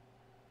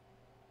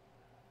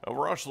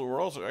 We're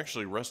also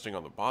actually resting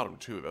on the bottom,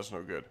 too. That's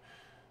no good.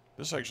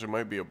 This actually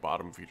might be a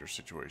bottom feeder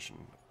situation.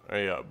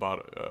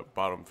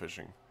 Bottom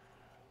fishing.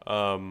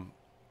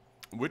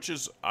 Which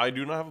is, I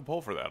do not have a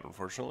poll for that,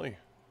 unfortunately.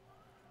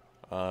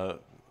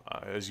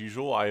 As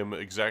usual, I am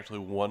exactly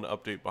one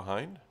update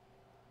behind.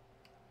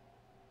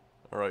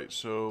 Alright,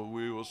 so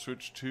we will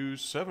switch to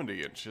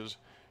 70 inches.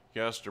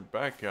 Cast her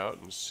back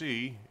out and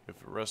see if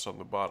it rests on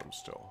the bottom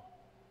still.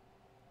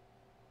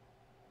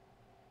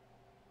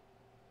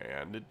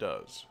 And it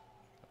does.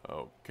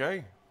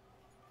 Okay.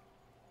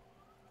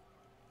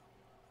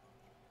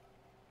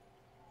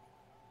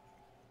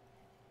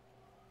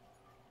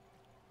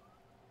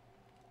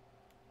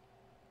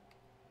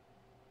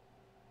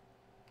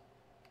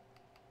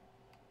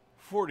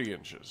 $40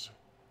 inches.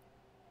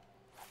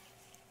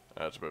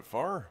 That's a bit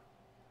far.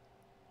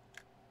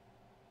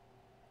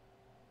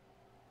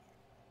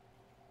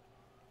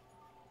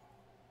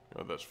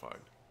 Oh, that's fine.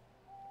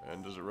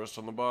 And does it rest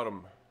on the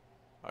bottom?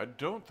 I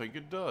don't think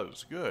it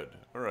does. Good.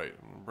 Alright,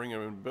 bring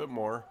him in a bit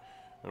more.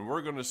 And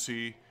we're going to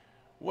see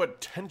what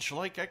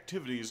tench-like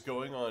activity is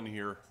going on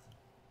here.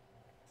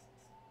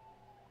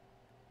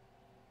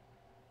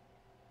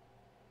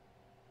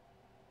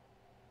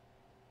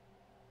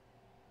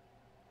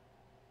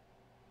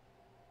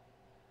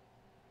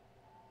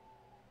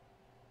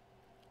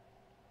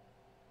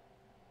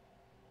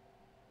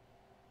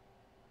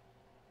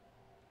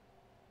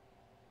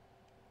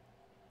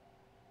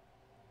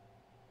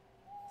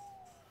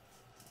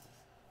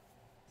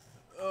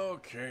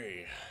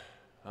 Okay.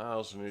 I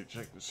also need to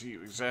check to see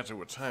exactly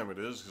what time it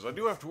is, because I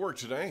do have to work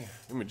today.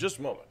 Give me just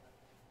a moment.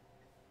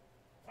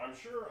 I'm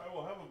sure I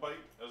will have a bite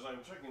as I'm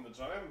checking the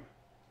time.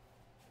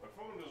 My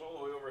phone is all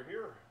the way over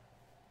here.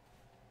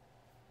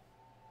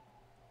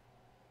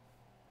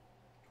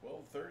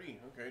 12:30.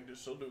 Okay,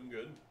 just still doing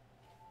good.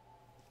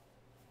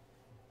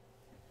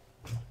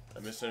 I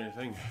missed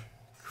anything?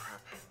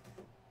 Crap.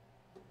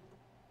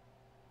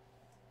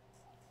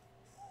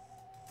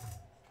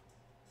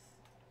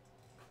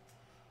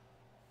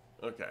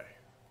 Okay.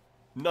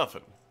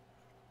 Nothing.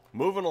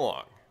 Moving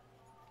along.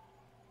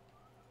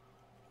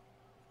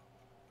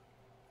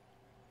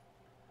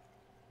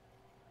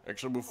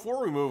 Actually,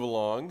 before we move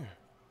along,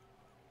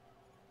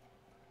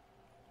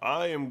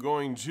 I am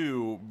going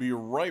to be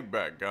right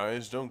back,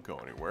 guys. Don't go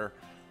anywhere.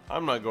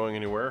 I'm not going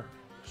anywhere.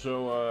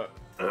 So,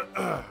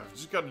 I've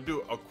just got to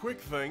do a quick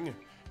thing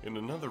in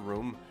another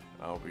room,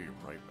 and I'll be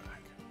right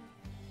back.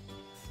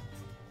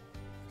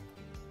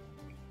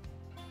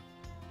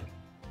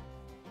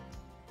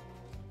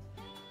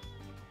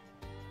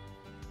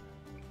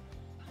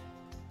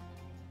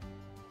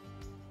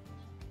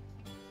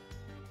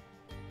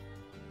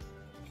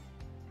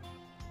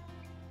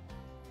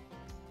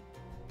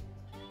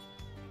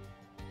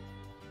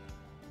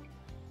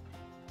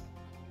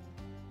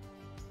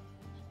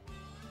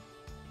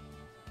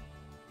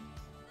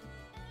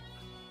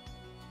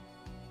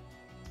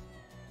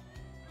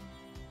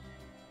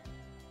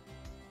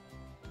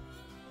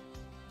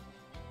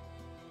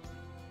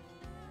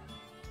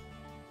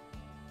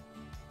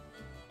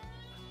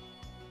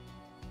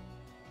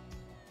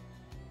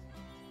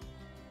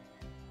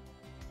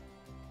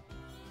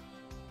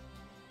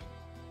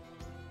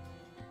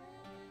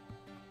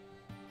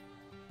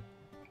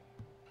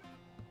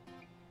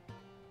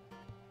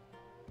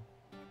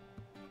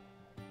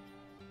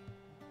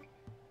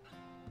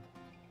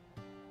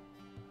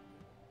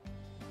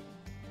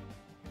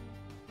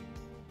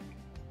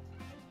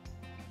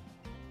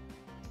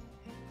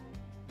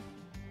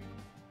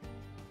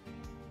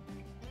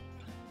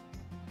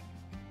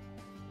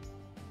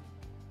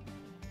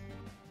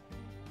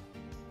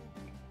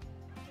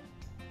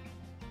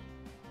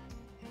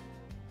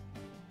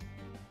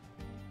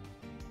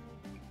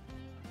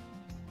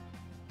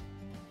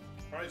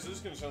 Alright, so this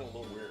is going to sound a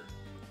little weird,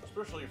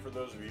 especially for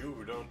those of you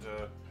who don't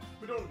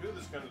do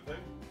this kind of thing.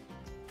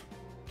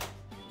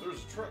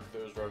 There's a truck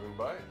that was driving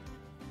by.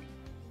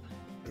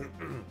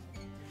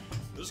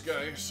 This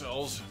guy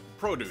sells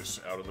produce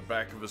out of the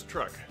back of his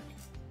truck.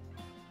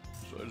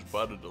 So I just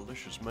bought a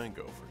delicious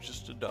mango for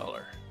just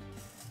 $1.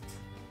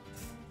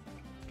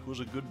 It was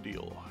a good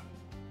deal.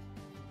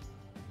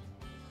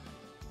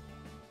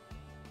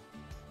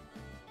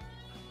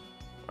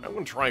 I'm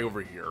gonna try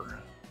over here.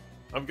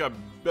 I've got a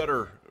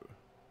better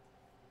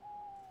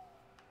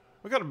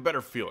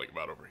feeling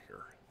about over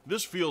here.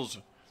 This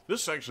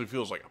actually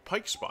feels like a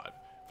pike spot.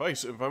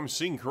 If I'm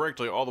seeing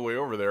correctly, all the way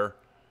over there,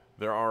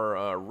 there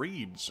are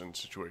reeds and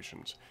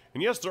situations.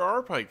 And yes, there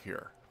are pike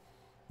here,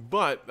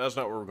 but that's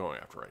not what we're going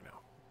after right now.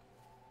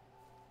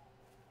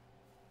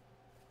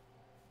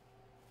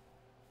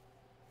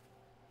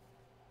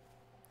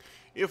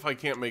 If I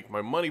can't make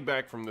my money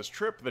back from this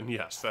trip, then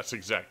yes, that's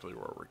exactly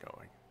where we're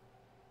going.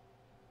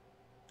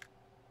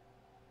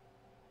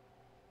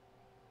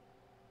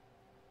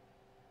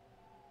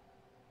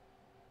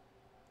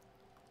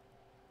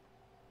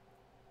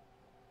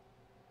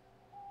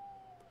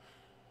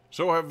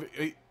 So have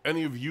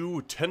any of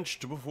you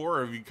tenched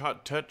before? Have you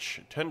caught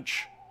tench?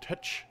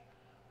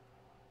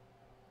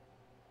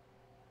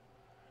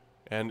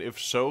 And if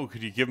so,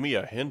 could you give me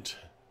a hint?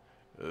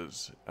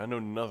 As I know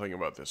nothing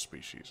about this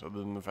species, other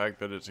than the fact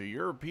that it's a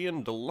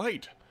European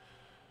delight.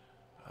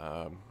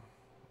 And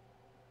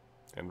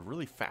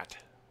really fat.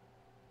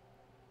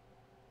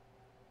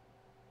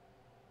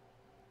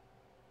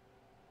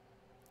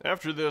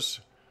 After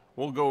this,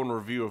 we'll go and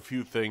review a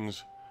few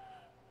things.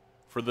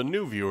 For the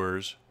new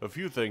viewers, a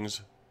few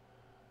things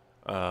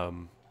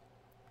about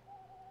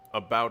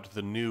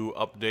the new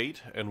update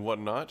and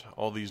whatnot.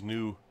 All these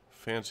new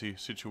fancy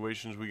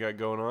situations we got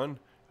going on.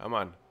 Come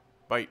on,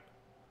 bite.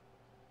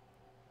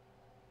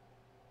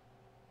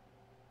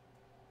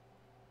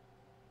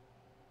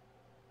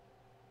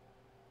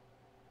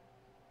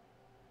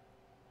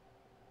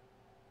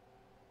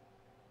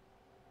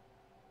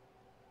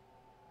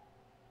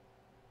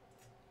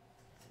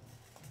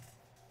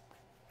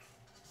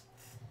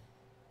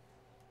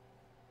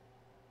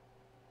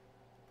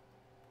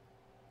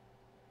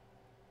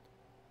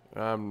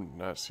 I'm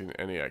not seeing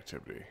any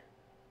activity.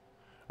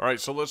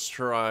 Alright, so let's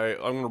try. I'm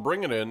going to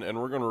bring it in, and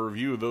we're going to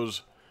review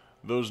those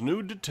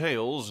new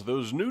details,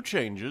 those new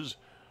changes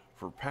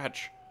for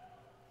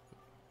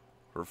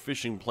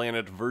Fishing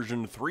Planet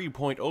version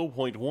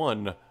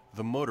 3.0.1,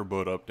 the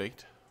motorboat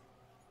update.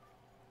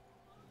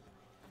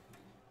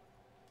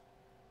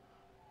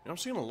 I'm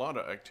seeing a lot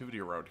of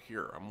activity around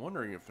here. I'm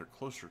wondering if they're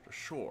closer to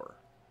shore.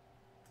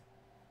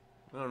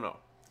 I don't know.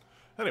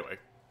 Anyway.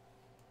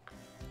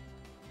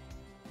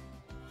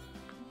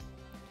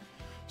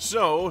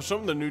 So,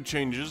 some of the new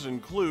changes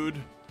include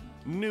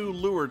new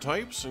lure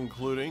types,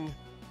 including,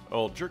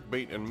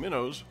 jerkbait and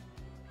minnows.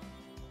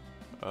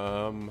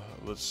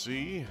 Let's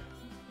see.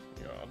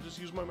 Yeah, I'll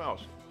just use my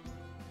mouse.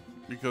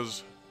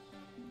 Because,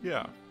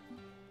 yeah.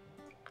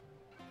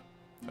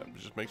 That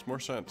just makes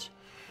more sense.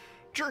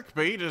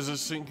 Jerkbait is a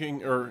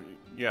sinking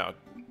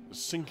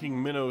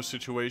minnow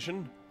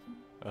situation.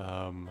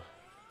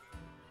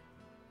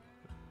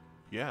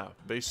 Yeah,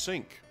 they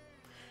sink.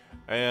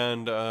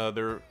 And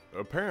they're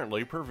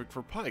apparently perfect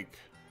for pike,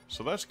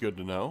 so that's good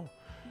to know.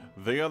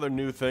 The other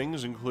new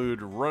things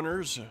include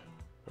runners,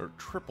 or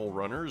triple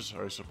runners,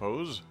 I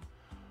suppose,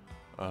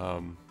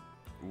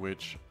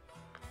 which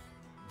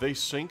they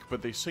sink,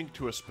 but they sink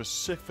to a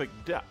specific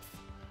depth.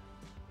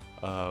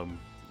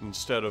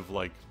 Instead of,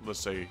 like, let's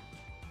say,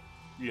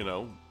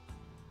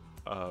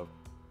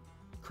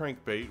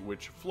 crankbait,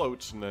 which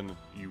floats, and then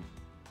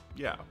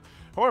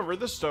However,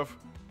 this stuff,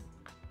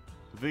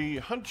 the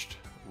hunched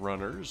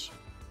runners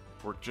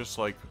work just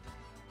like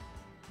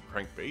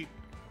crankbait.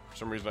 For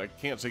some reason I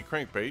can't say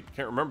crankbait,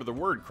 can't remember the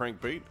word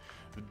crankbait.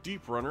 The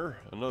deep runner,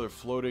 another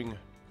floating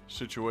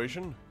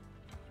situation.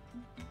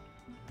 Do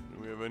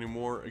we have any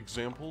more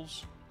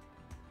examples?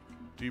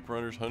 Deep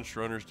runners, hunched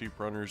runners, deep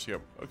runners,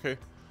 yep, okay.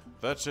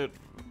 That's it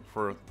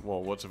for,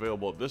 well, what's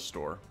available at this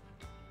store.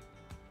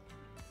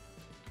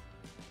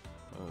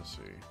 Let's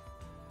see.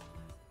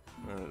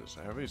 There it is,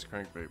 Heavy's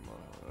crankbait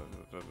model.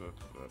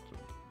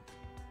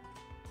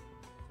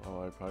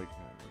 Walleye pike.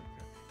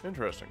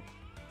 Interesting.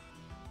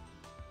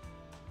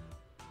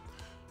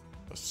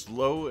 A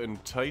slow,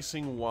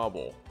 enticing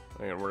wobble.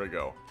 Hang on, where'd it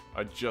go?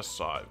 I just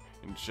saw it.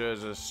 And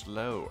just a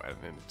slow and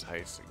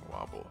enticing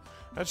wobble.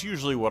 That's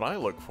usually what I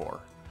look for.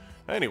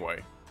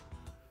 Anyway.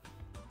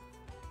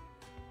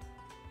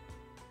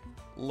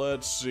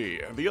 Let's see.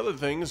 The other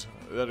things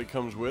that it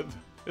comes with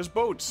is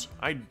boats.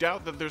 I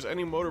doubt that there's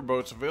any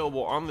motorboats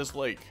available on this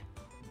lake.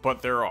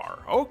 But there are.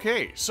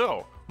 Okay,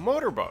 so,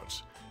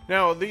 motorboats.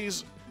 Now,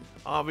 these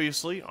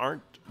obviously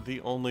aren't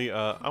the only,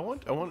 I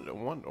want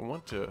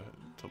to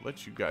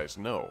let you guys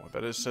know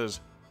that it says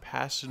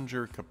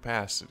passenger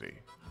capacity.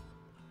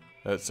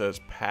 That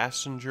says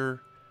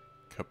passenger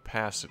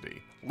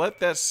capacity. Let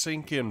that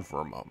sink in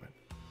for a moment.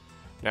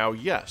 Now,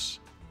 yes,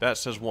 that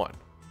says 1.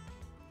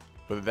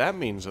 But that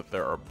means that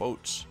there are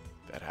boats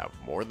that have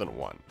more than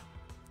one,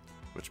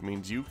 which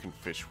means you can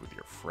fish with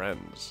your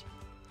friends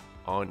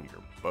on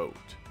your boat.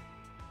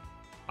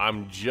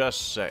 I'm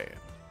just saying.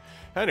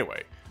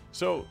 Anyway,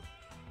 so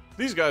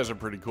these guys are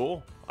pretty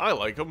cool. I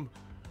like them.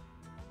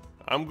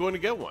 I'm going to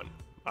get one.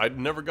 I'd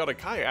never got a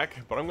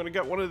kayak, but I'm going to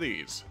get one of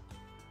these.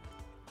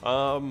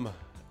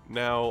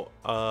 Now,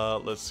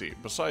 let's see.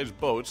 Besides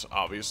boats,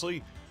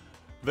 obviously,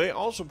 they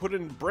also put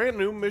in brand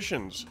new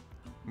missions.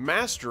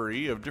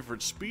 Mastery of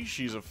different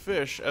species of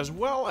fish, as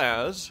well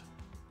as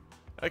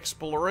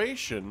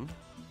exploration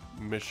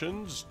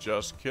missions.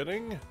 Just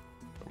kidding.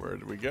 Where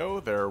did we go?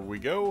 There we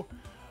go.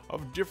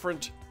 Of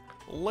different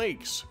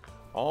lakes,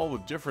 all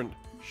with different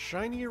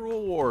shiny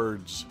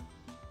rewards.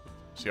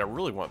 See, I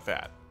really want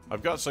that.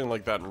 I've got something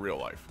like that in real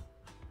life,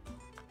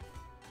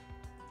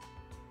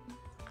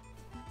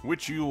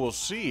 which you will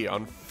see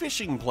on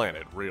Fishing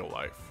Planet Real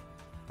Life,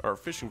 or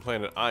Fishing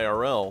Planet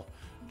IRL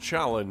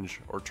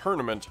challenge or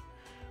tournament,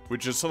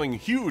 which is something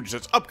huge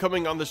that's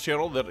upcoming on this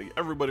channel that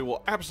everybody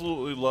will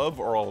absolutely love,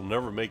 or I'll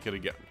never make it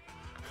again.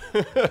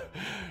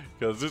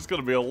 Because it's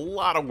going to be a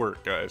lot of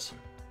work, guys.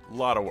 A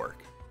lot of work.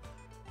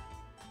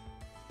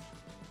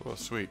 Oh,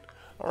 sweet.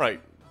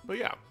 Alright, but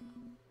yeah.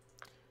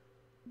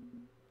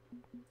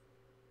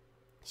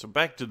 So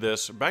back to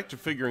this, back to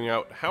figuring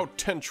out how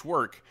tench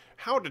work,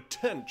 how to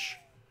tench.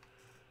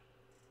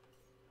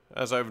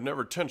 As I've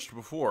never tenched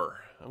before,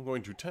 I'm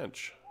going to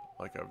tench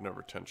like I've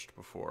never tenched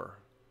before.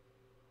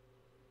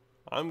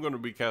 I'm going to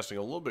be casting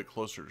a little bit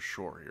closer to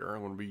shore here.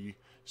 I'm going to be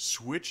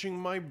switching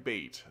my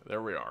bait.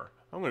 There we are.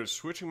 I'm going to be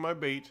switching my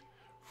bait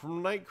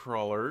from night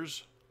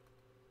crawlers.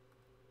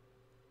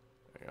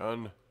 Hang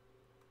on.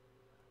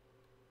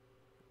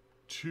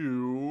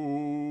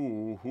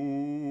 To...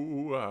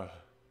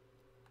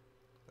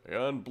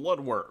 and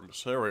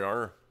bloodworms. There we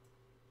are.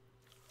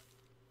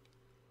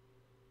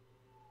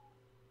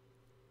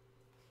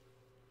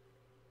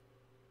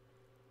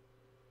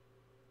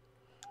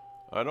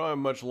 I don't have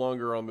much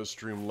longer on this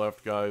stream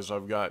left, guys.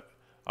 I've got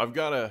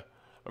to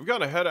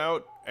head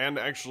out and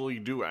actually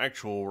do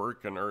actual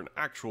work and earn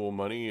actual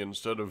money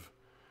instead of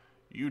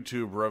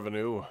YouTube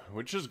revenue,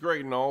 which is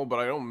great and all, but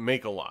I don't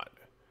make a lot.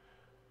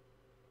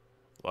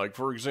 Like,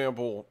 for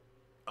example,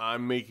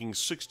 I'm making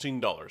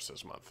 $16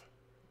 this month.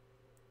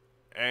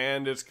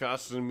 And it's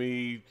costing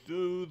me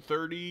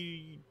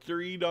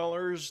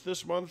 $33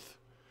 this month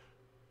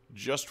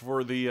just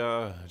for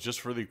the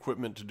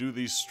equipment to do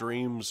these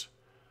streams.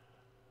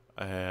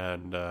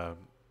 And I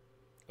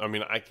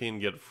mean, I can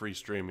get a free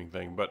streaming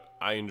thing, but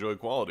I enjoy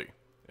quality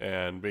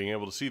and being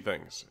able to see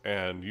things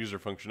and user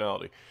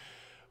functionality.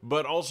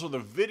 But also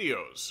the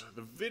videos.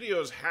 The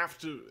videos have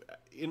to,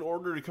 in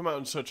order to come out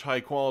in such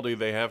high quality,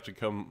 they have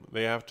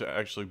to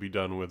actually be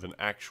done with an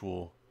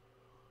actual,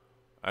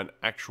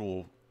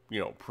 you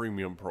know,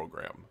 premium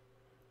program.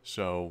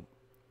 So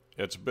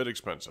it's a bit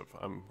expensive.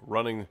 I'm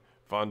running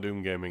Von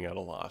Gaming at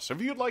a loss.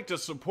 If you'd like to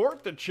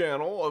support the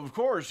channel, of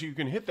course, you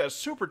can hit that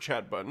super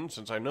chat button,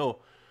 since I know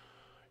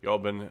y'all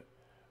been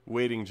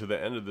waiting to the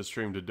end of the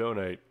stream to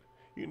donate.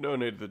 You can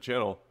donate to the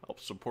channel, help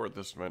support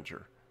this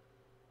venture.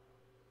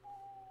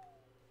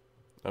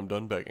 I'm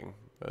done begging.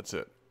 That's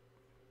it.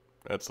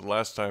 That's the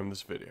last time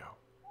this video.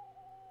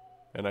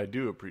 And I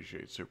do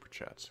appreciate super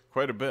chats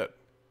quite a bit.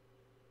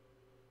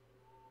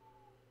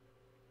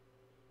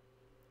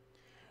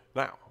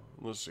 Now,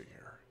 let's see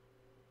here.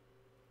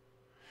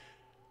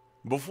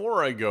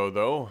 Before I go,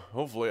 though,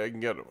 hopefully I can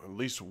get at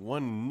least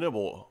one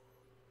nibble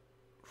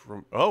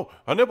from... Oh,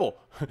 a nibble!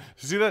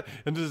 See that?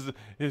 And this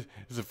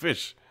is a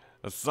fish.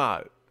 I saw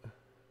it.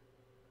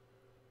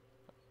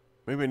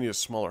 Maybe I need a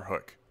smaller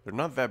hook. They're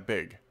not that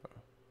big.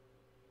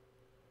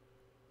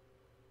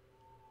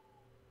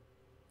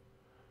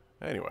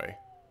 Anyway.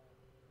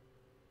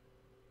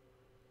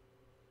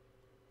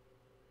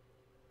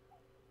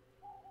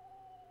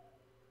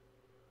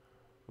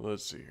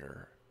 Let's see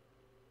here.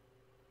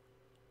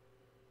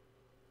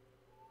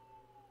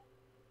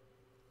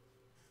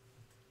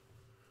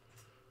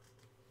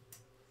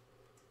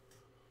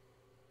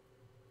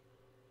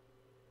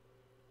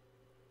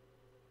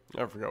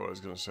 I forgot what I was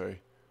going to say.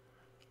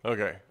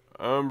 Okay,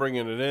 I'm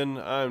bringing it in.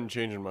 I'm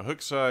changing my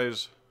hook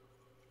size.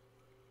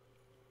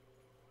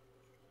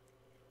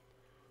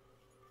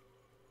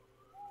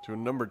 To a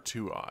number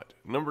 2 odd.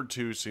 Number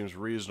 2 seems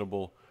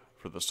reasonable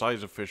for the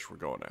size of fish we're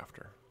going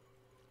after.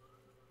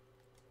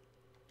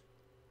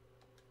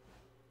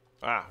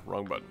 Ah,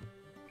 wrong button.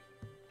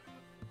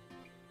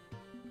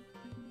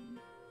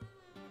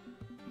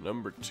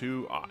 Number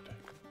 2 odd.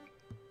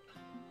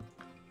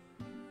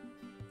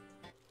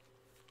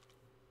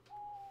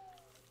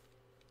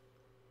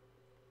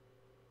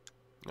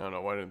 I don't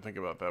know why I didn't think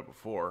about that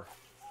before.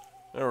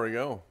 There we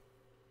go.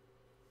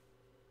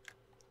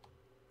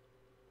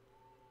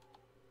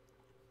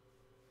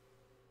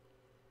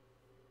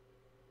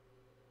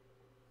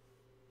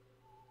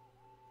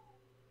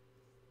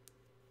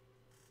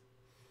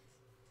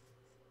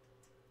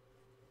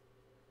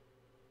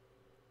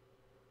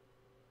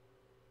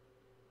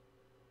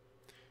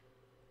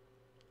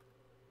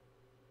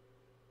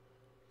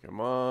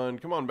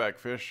 Come on back,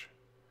 fish.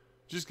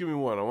 Just give me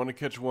one. I want to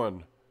catch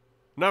one.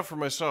 Not for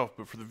myself,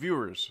 but for the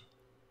viewers.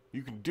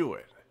 You can do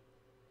it.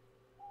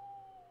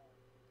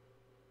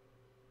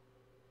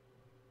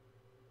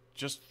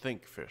 Just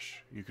think, fish.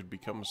 You could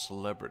become a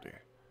celebrity.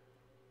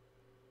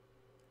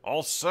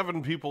 All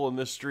 7 people in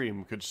this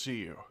stream could see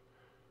you.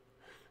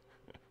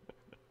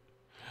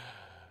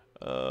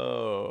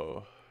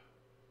 Oh.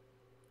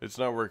 It's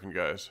not working,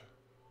 guys.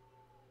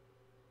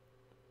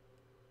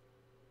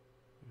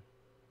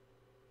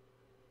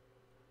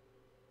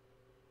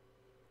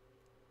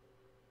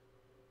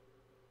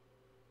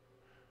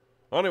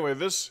 Anyway,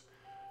 this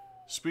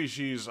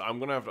species I'm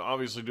going to have to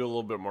obviously do a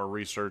little bit more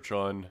research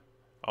on.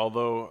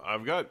 Although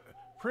I've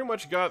pretty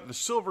much got the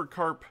silver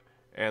carp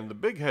and the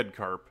big head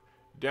carp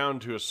down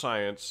to a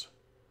science.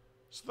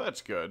 So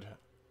that's good.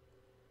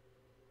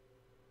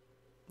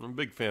 I'm a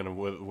big fan of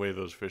the way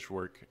those fish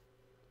work.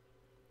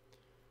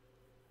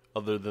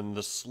 Other than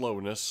the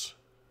slowness.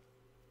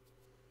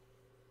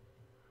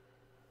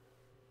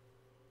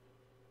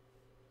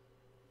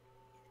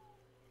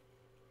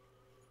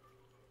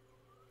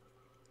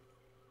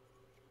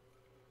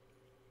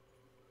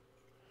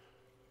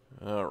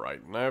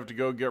 Alright, and I have to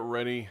go get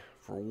ready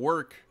for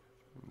work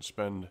and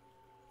spend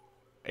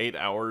 8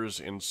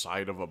 hours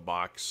inside of a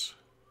box.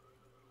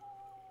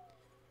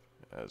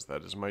 As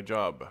that is my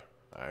job.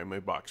 I'm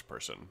a box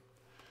person.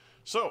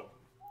 So,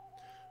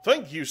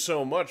 thank you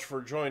so much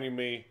for joining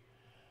me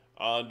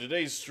on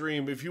today's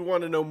stream. If you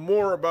want to know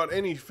more about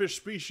any fish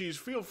species,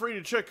 feel free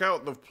to check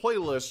out the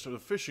playlist, the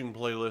fishing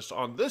playlist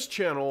on this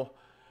channel.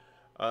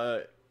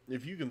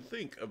 If you can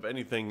think of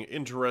anything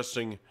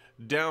interesting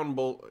down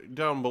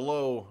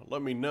below,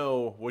 let me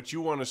know what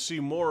you want to see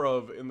more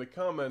of in the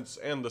comments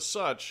and the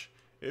such.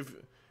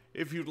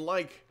 If you'd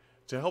like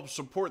to help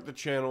support the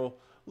channel,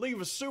 leave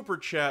a super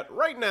chat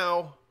right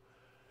now,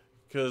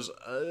 because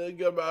I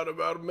got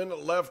about a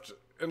minute left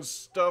and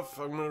stuff.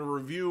 I'm going to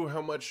review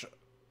how much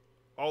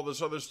all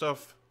this other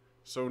stuff,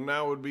 so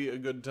now would be a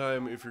good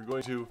time if you're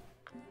going to.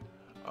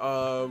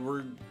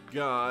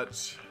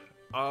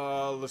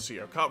 Let's see,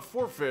 I've caught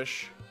 4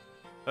 fish.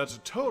 That's a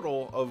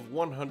total of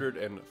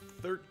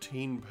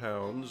 113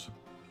 pounds.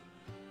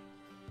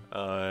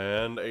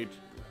 And 8,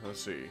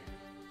 let's see.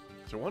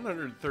 So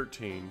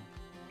 113.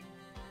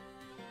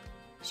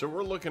 So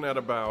we're looking at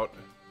about,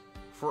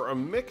 for a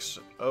mix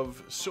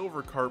of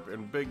silver carp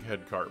and big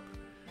head carp,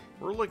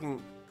 we're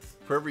looking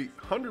for every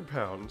 100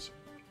 pounds,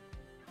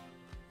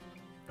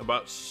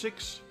 about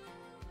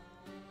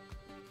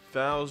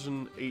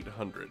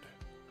 6,800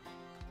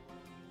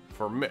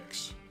 for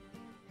mix.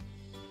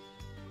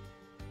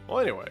 Well,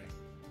 anyway,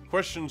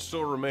 questions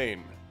still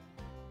remain.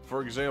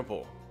 For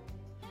example,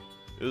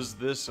 is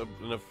this an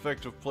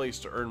effective place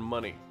to earn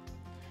money?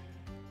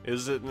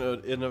 Is it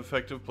an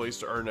effective place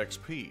to earn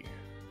XP?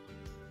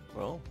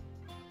 Well,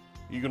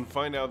 you can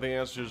find out the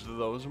answers to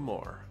those and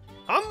more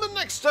on the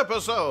next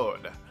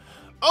episode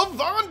of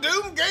Von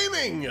Doom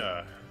Gaming!